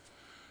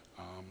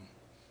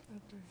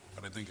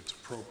 But I think it's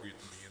appropriate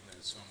to be in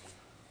there somewhere.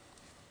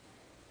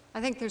 I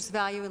think there's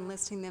value in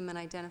listing them and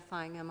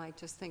identifying them. I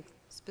just think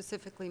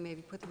specifically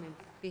maybe put them in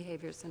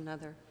behaviors and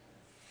other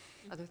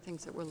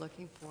things that we're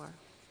looking for.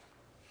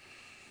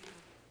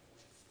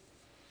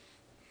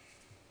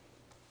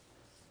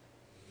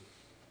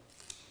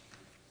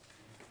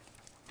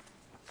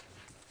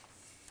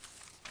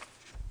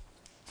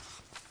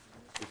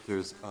 If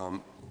there's,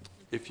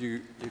 if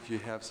you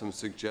have some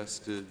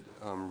suggested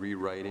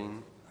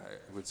rewriting,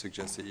 I would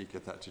suggest that you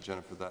get that to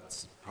Jennifer.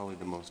 That's probably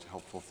the most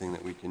helpful thing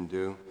that we can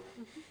do.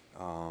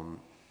 Okay.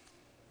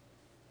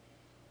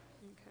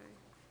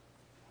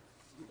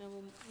 Now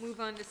we'll move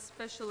on to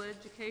special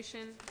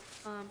education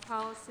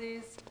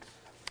policies.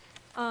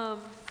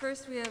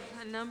 First, we have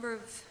a number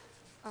of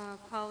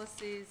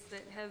policies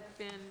that have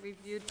been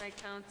reviewed by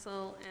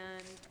council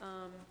and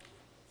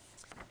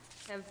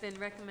have been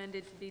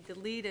recommended to be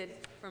deleted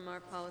from our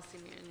policy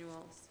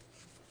manuals.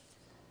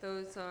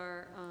 Those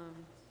are,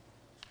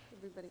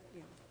 everybody,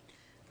 yeah.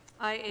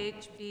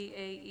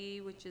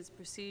 IHBAE, which is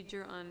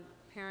procedure on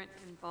parent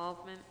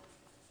involvement.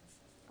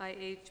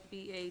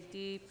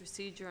 IHBAD,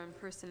 procedure on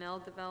personnel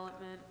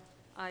development.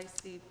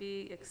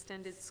 ICB,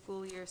 extended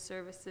school year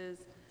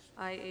services.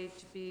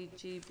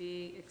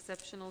 IHBGB,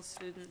 exceptional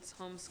students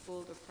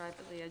homeschooled or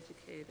privately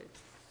educated.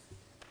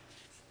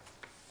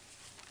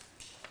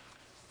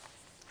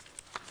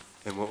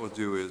 And what we'll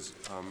do is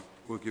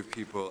we'll give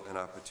people an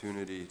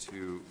opportunity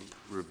to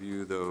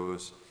review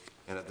those,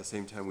 and at the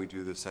same time we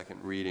do the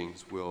second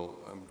readings, we'll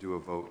do a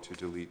vote to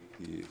delete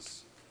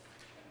these.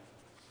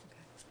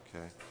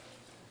 Okay.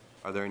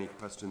 Are there any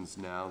questions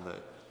now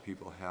that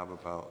people have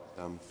about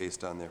them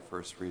based on their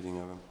first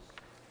reading of them?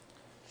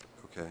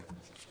 Okay.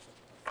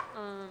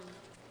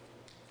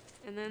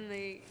 And then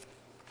the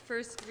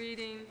first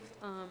reading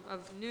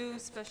of new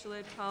special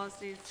ed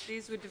policies.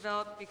 These were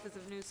developed because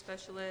of new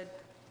special ed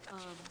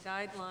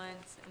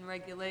guidelines and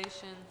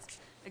regulations.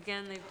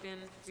 Again, they've been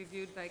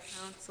reviewed by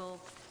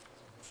council.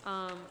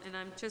 And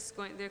I'm just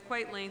going, they're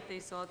quite lengthy,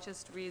 so I'll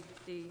just read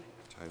the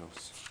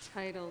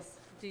titles.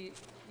 Do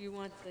you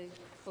want the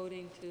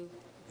coding too?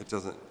 It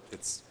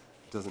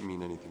doesn't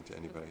mean anything to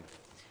anybody.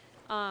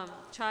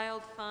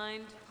 Child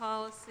find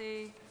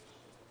policy,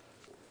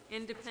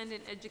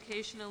 independent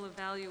educational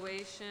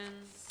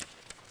evaluations,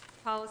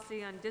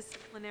 policy on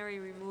disciplinary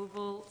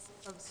removals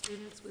of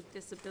students with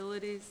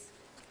disabilities,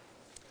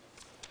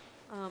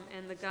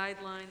 and the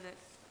guideline that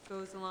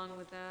goes along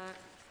with that.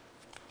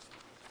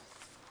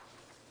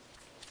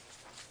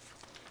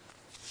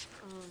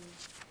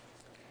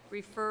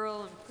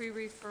 Referral and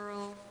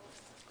pre-referral,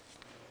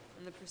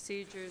 and the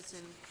procedures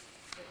that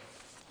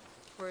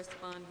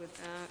correspond with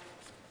that.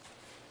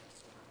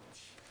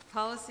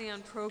 Policy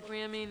on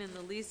programming in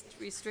the least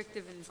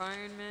restrictive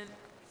environment,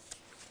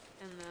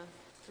 and the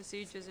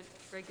procedures and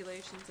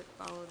regulations that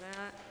follow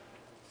that.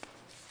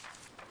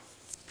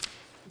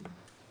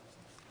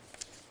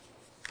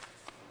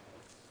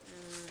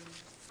 And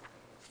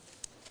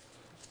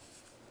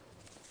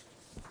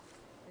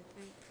I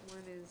think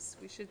one is,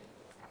 we should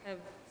have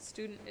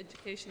student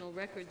educational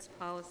records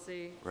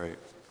policy. Right.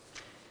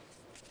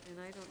 And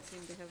I don't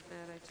seem to have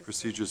that. I just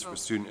Procedures for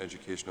student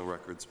educational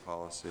records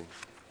policy.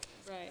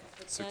 Right,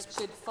 but that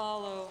should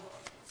follow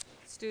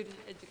student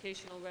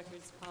educational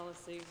records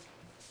policy,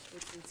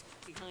 which is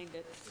behind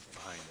it.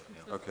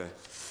 Yeah. Okay.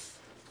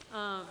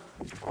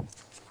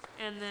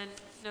 And then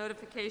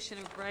notification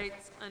of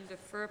rights under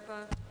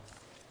FERPA.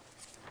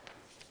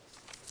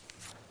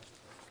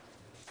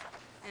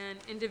 And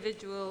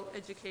individual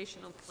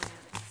educational plans.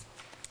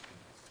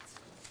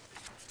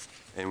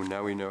 And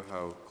now we know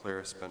how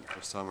Claire spent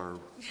her summer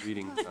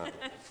reading time.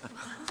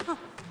 Oh,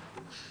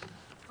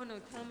 no,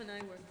 Tom and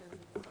I worked on it.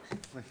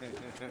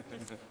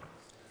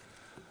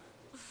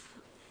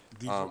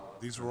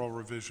 These are all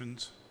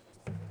revisions?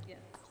 Yeah.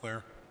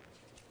 Claire?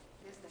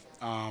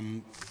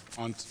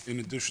 In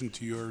addition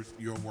to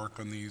your work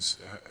on these,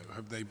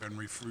 have they been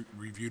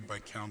reviewed by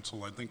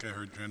council? I think I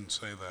heard Jen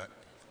say that.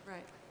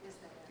 Right.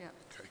 Yeah.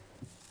 Okay.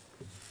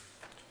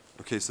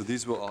 Okay, so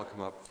these will all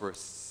come up for a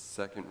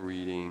second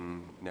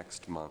reading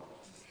next month.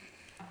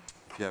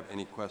 If you have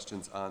any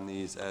questions on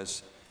these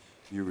as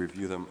you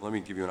review them, let me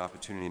give you an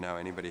opportunity now.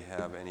 Anybody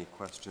have any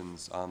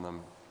questions on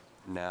them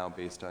now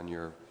based on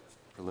your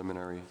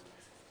preliminary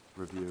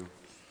review.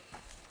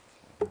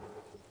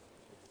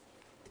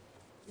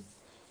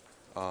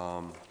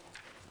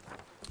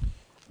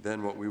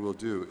 Then what we will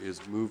do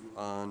is move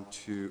on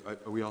to,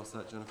 are we all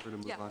set, Jennifer, to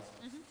move Yeah. on?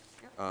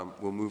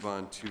 Yep. We'll move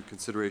on to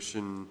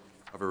consideration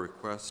of a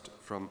request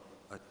from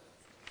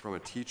a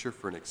teacher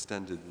for an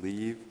extended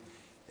leave.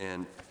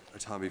 And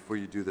Tom, before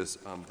you do this,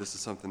 this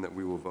is something that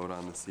we will vote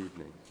on this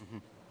evening.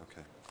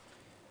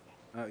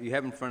 Okay. You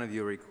have in front of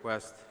you a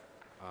request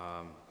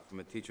from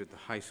a teacher at the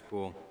high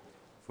school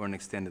for an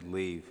extended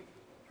leave.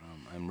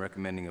 I'm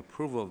recommending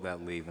approval of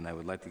that leave, and I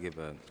would like to give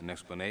an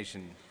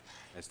explanation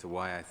as to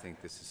why I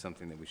think this is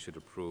something that we should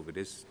approve. It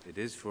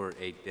is for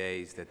 8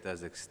 days. That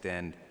does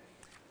extend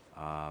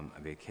a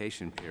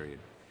vacation period.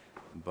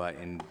 But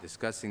in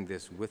discussing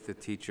this with the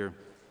teacher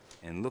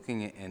and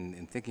looking at,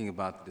 and thinking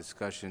about the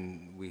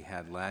discussion we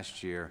had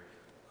last year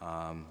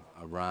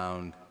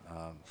around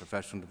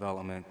professional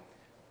development,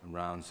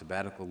 around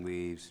sabbatical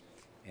leaves,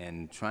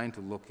 and trying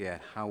to look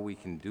at how we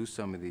can do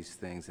some of these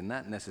things and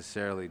not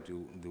necessarily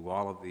do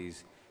all of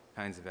these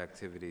kinds of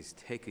activities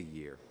take a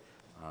year.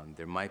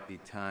 There might be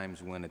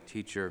times when a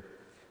teacher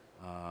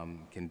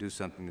can do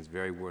something that's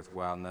very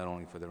worthwhile, not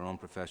only for their own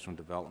professional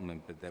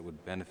development, but that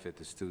would benefit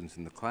the students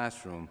in the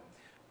classroom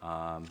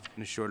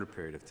in a shorter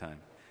period of time.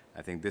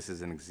 I think this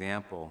is an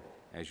example,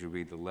 as you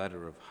read the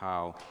letter, of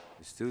how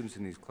the students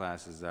in these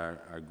classes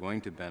are going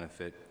to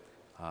benefit,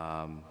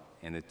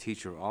 and the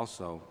teacher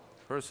also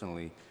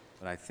personally,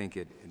 but I think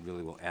it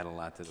really will add a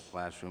lot to the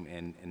classroom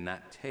and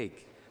not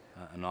take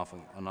an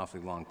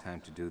awfully long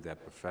time to do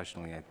that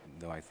professionally,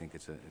 though I think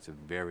it's a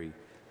very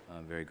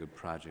good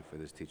project for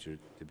this teacher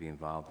to be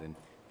involved in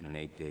an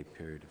 8-day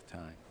period of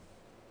time.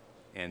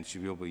 And she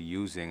will be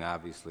using,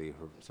 obviously,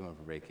 some of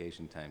her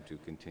vacation time to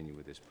continue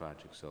with this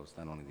project. So it's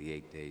not only the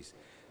 8 days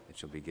that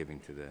she'll be giving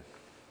to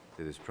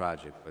this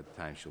project, but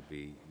the time she'll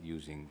be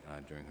using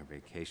during her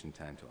vacation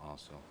time to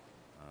also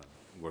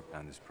work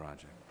on this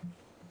project.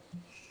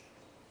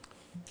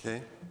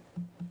 Okay.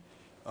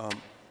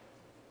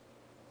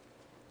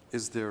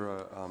 Is there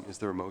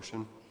a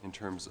motion in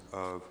terms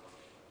of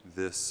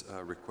this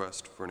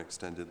request for an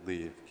extended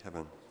leave?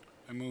 Kevin?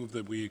 I move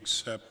that we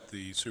accept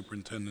the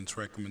superintendent's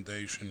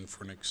recommendation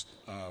for an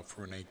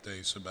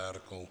 8-day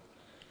sabbatical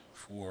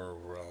for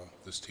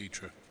this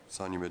teacher.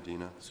 Sonia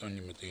Medina?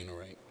 Sonia Medina,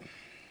 right.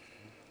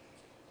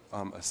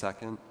 A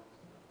second?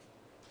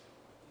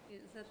 Is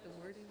that the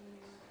wording?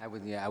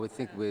 I would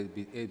think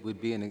it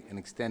would be an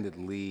extended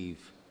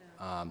leave.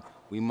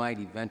 We might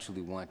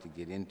eventually want to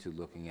get into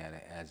looking at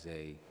it as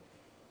a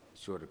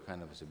sort of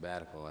kind of a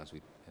sabbatical as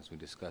we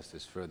discuss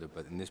this further,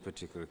 but in this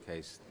particular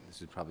case,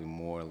 this is probably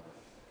more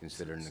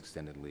considered an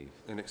extended leave.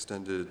 An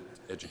extended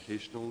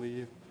educational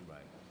leave? Right,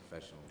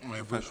 professional.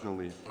 Professional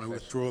leave. I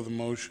withdraw the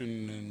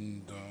motion,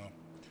 and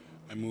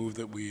I move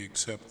that we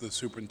accept the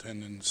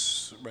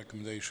superintendent's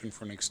recommendation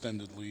for an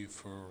extended leave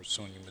for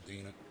Sonia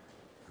Medina.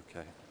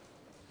 Okay.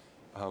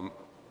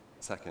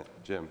 Second,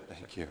 Jim,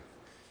 thank you.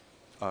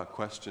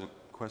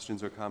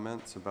 Questions or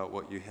comments about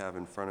what you have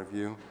in front of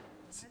you?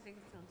 I think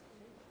it sounds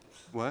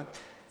great. What?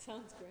 It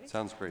sounds great.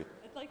 Sounds great.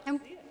 I'd like to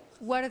see it.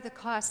 What are the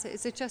costs?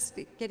 Is it just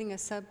getting a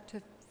sub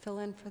to fill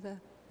in for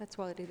that's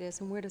what it is,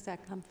 and where does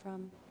that come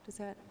from? Does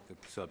that? The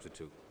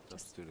substitute.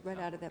 Just Substitute right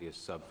account out of would that- be a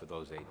sub for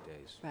those 8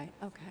 days. Right,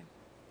 okay.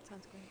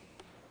 Sounds great.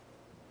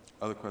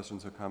 Other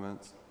questions or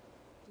comments?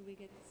 Do we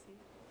get to see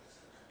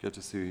it? Get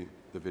to see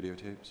the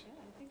videotapes? Yeah,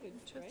 I think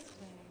it's great.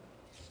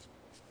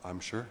 I'm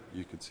sure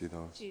you could see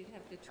those. You'd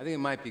have to I think it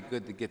might be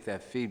good to get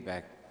that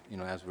feedback,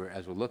 as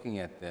we're looking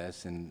at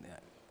this, and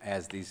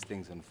as these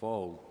things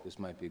unfold, this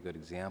might be a good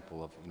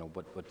example of,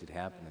 what did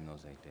happen in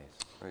those 8 days.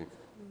 Right.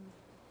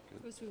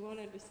 Of course, we won't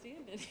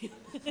understand it.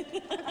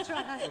 That's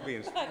right. It'll be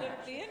in- But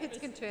it'll be Kids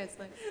interesting. can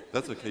translate.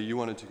 That's okay. You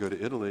wanted to go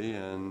to Italy,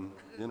 and,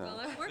 Well,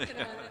 I'm working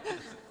on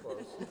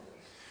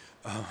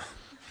it.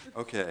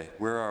 Okay,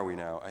 where are we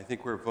now? I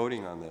think we're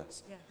voting on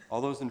this. Yeah.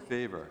 All those in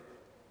favor?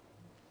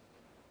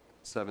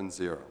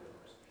 7-0.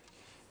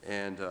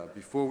 And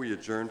before we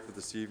adjourn for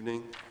this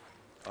evening,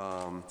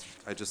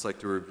 I'd just like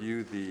to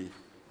review the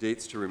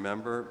dates to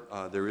remember.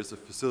 There is a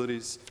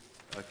facilities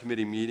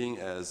committee meeting,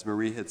 as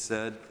Marie had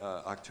said,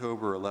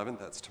 October 11th.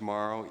 That's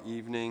tomorrow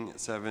evening at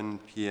 7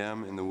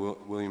 p.m. in the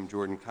William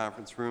Jordan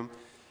Conference Room.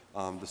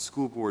 The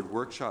school board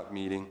workshop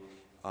meeting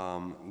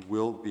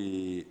will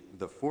be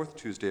the fourth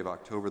Tuesday of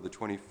October, the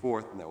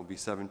 24th, and that will be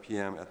 7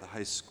 p.m. at the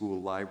high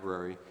school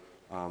library.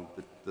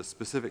 The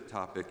specific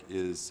topic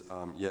is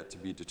yet to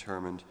be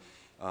determined.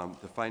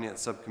 The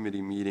finance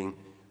subcommittee meeting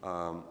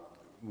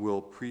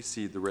will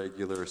precede the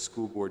regular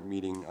school board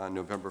meeting on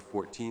November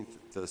 14th,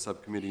 the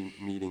subcommittee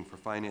meeting for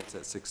finance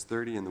at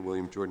 6:30 in the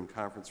William Jordan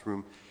Conference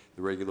Room,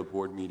 the regular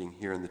board meeting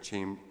here in the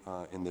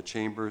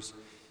chambers,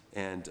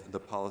 and the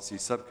policy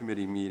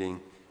subcommittee meeting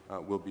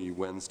will be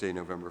Wednesday,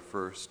 November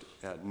 1st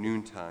at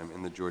noontime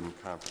in the Jordan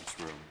Conference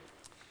Room.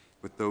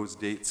 With those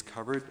dates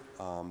covered,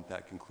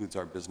 that concludes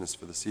our business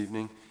for this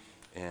evening,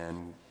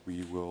 and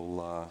we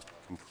will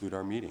conclude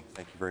our meeting.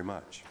 Thank you very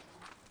much.